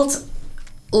Wakefield,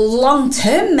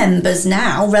 long-term members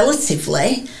now,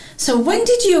 relatively. So when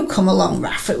did you come along,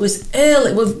 Raph? It was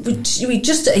early. We're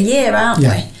just at a year, aren't we?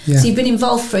 Yeah. So you've been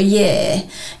involved for a year.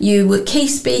 You were key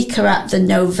speaker at the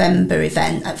November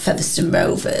event at Featherstone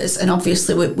Rovers, and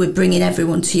obviously we're bringing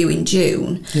everyone to you in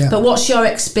June. Yeah. But what's your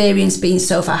experience been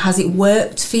so far? Has it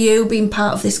worked for you being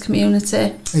part of this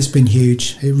community? It's been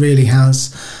huge. It really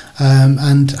has.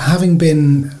 And having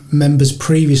been members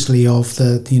previously of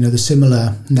the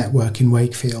similar network in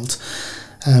Wakefield,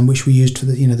 which we used for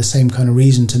the same kind of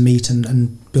reason to meet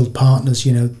and build partners,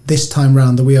 this time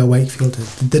round the We Are Wakefield,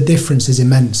 the difference is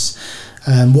immense.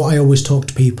 What I always talk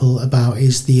to people about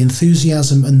is the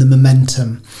enthusiasm and the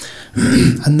momentum,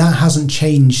 and that hasn't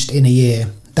changed in a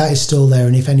year. That is still there,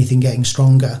 and if anything, getting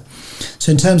stronger.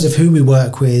 So in terms of who we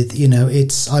work with,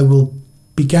 I will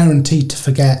be guaranteed to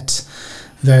forget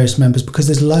various members because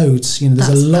there's loads. There's That's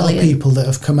a lot brilliant. of people that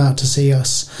have come out to see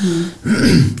us.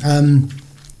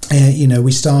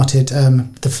 We started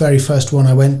the very first one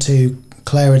I went to.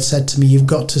 Claire had said to me, "You've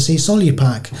got to see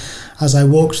Solupack." As I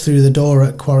walked through the door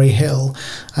at Quarry Hill,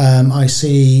 I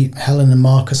see Helen and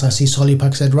Marcus. I see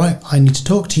Solupack. I said, "Right, I need to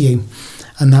talk to you."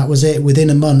 And that was it. Within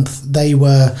a month, they'd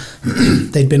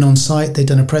been on site. They'd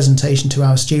done a presentation to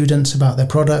our students about their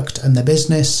product and their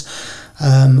business.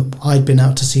 I'd been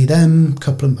out to see them.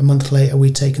 A month later,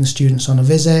 we'd taken students on a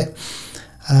visit.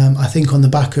 I think on the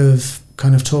back of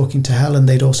kind of talking to Helen,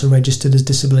 they'd also registered as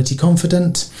Disability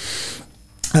Confident.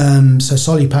 So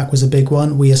Solupack was a big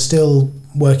one. We are still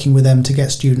working with them to get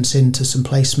students into some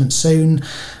placements soon.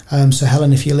 So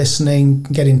Helen, if you're listening,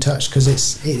 get in touch because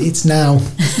it's now.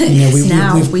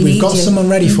 We've got someone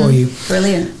ready for you.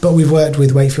 Brilliant. But we've worked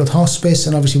with Wakefield Hospice,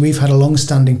 and obviously we've had a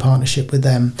long-standing partnership with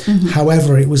them.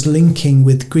 However, it was linking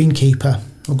with Greenkeeper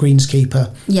or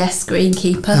Greenskeeper. Yes,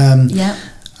 Greenkeeper. Yeah.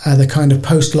 The kind of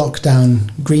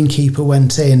post-lockdown, Greenkeeper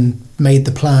went in, made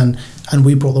the plan, and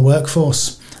we brought the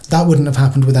workforce. That wouldn't have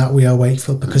happened without We Are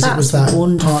Wakefield because it was that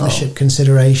wonderful partnership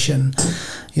consideration.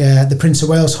 Yeah, the Prince of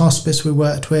Wales Hospice we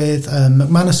worked with,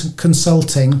 McManus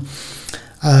Consulting,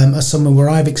 as someone where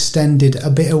I've extended a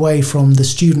bit away from the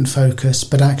student focus,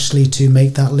 but actually to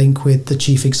make that link with the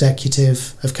chief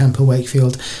executive of Camphill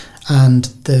Wakefield and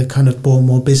the kind of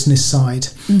more business side.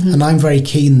 And I'm very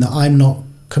keen that I'm not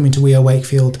coming to We Are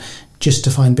Wakefield just to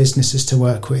find businesses to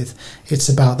work with. It's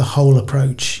about the whole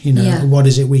approach, what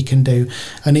is it we can do?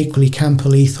 And equally,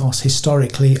 Camphill ethos,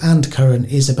 historically and current,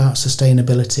 is about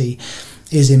sustainability,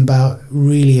 is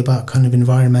really about kind of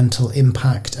environmental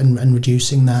impact and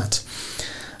reducing that.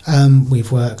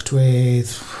 We've worked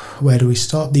with, where do we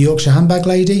start? The Yorkshire Handbag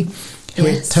Lady, who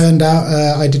it turned out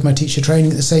I did my teacher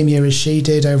training the same year as she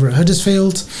did over at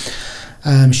Huddersfield.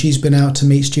 She's been out to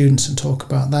meet students and talk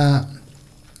about that.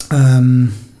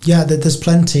 There's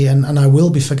plenty, and I will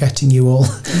be forgetting you all.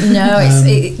 No,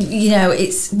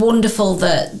 it's wonderful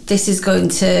that this is going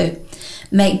to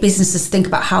make businesses think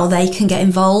about how they can get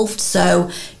involved. So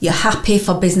you're happy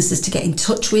for businesses to get in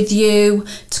touch with you,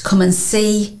 to come and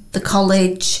see the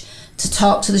college, to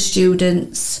talk to the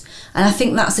students. And I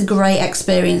think that's a great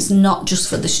experience, not just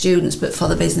for the students, but for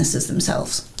the businesses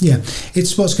themselves. Yeah,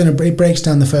 it's it breaks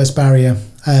down the first barrier.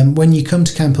 When you come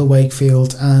to Camphill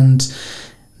Wakefield and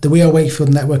the We Are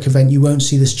Wakefield network event, you won't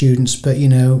see the students, but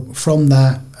from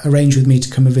that, arrange with me to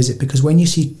come and visit, because when you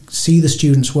see the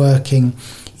students working,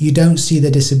 you don't see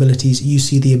their disabilities, you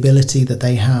see the ability that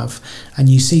they have, and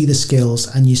you see the skills,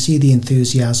 and you see the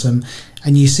enthusiasm,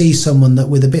 and you see someone that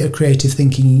with a bit of creative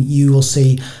thinking, you will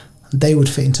see they would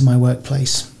fit into my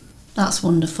workplace. That's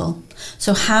wonderful.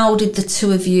 So how did the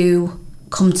two of you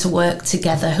come to work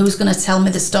together? Who's going to tell me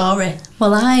the story?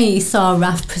 Well, I saw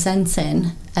Raph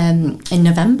presenting in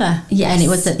November. Yes. And it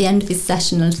was at the end of his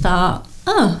session, and I thought,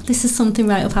 this is something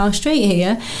right up our street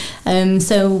here.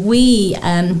 So we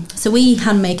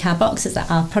hand make our boxes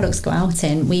that our products go out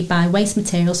in. We buy waste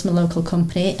materials from a local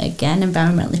company, again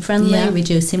environmentally friendly,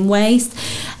 reducing waste,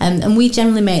 and we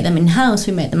generally make them in-house.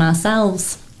 We make them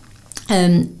ourselves.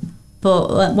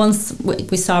 But once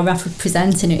we saw Raph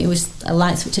presenting it was a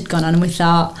light switch had gone on, and we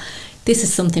thought, this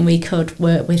is something we could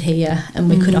work with here, and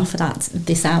we could offer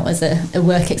this out as a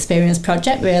work experience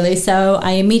project, really. So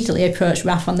I immediately approached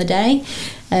Raph on the day,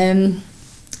 and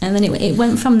then it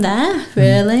went from there,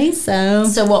 really. So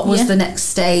what was the next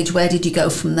stage? Where did you go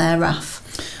from there, Raph?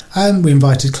 We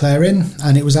invited Claire in,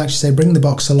 and it was actually say, bring the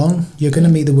box along. You're going to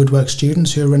meet the woodwork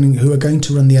students who are going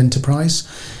to run the enterprise.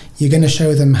 You're going to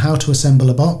show them how to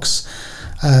assemble a box.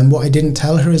 What I didn't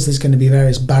tell her is there's going to be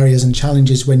various barriers and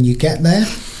challenges when you get there,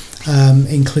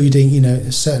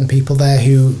 including, certain people there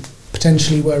who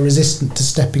potentially were resistant to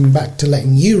stepping back to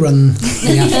letting you run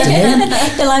the afternoon.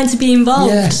 They like to be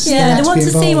involved. Yes, they want to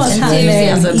see what's happening.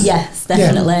 Yes,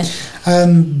 definitely.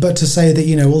 Yeah. But to say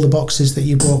that, all the boxes that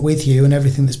you brought with you and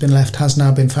everything that's been left has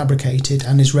now been fabricated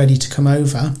and is ready to come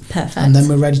over. Perfect. And then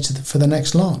we're ready for the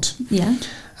next lot. Yeah.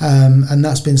 And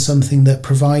that's been something that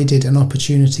provided an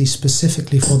opportunity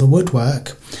specifically for the woodwork,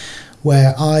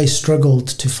 where I struggled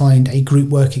to find a group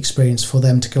work experience for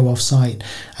them to go off-site.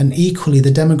 And equally,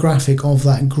 the demographic of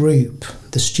that group,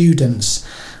 the students,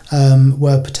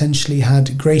 were potentially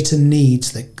had greater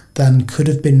needs than could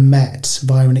have been met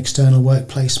via an external work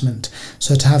placement.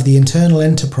 So to have the internal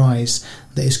enterprise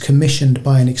that is commissioned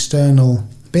by an external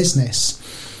business,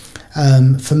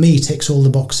 for me, ticks all the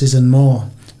boxes and more,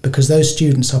 because those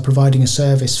students are providing a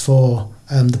service for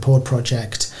the PORD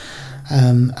project,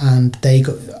 and they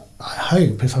got, I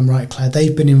hope, if I'm right, Claire,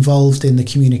 they've been involved in the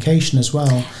communication as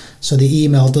well. So the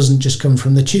email doesn't just come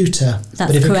from the tutor,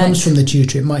 but if it comes from the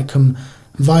tutor, it might come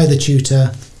via the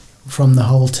tutor from the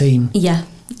whole team. Yeah.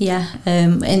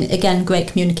 And again, great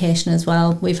communication as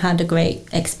well. We've had a great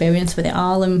experience with it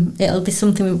all, and it'll be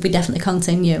something we definitely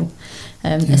continue.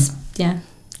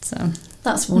 So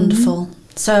that's wonderful.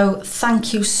 So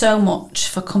thank you so much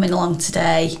for coming along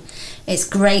today. It's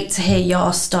great to hear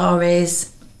your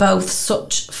stories, both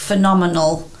such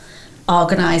phenomenal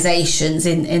organisations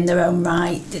in their own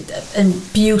right,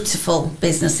 and beautiful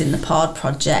business in the PORD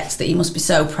project that you must be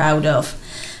so proud of,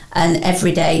 and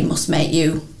every day must make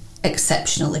you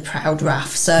exceptionally proud,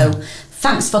 Raph. So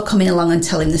thanks for coming along and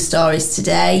telling the stories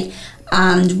today,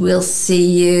 and we'll see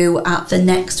you at the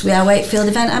next We Are Wakefield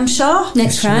event, I'm sure.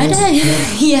 Next Friday.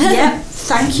 Yeah.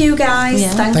 Thank you, guys.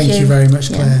 Yeah. Thank you very much,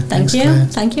 Claire. Yeah. Thank you. Claire.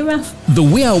 Thank you, Raph. The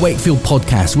We Are Wakefield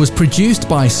podcast was produced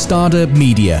by Starder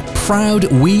Media, proud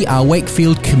We Are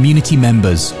Wakefield community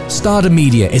members. Starder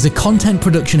Media is a content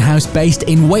production house based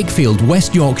in Wakefield,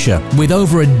 West Yorkshire, with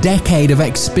over a decade of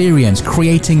experience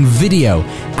creating video,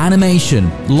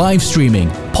 animation, live streaming,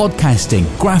 podcasting,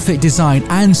 graphic design,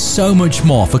 and so much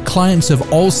more for clients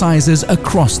of all sizes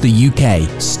across the UK.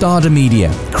 Starder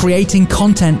Media, creating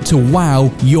content to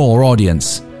wow your audience.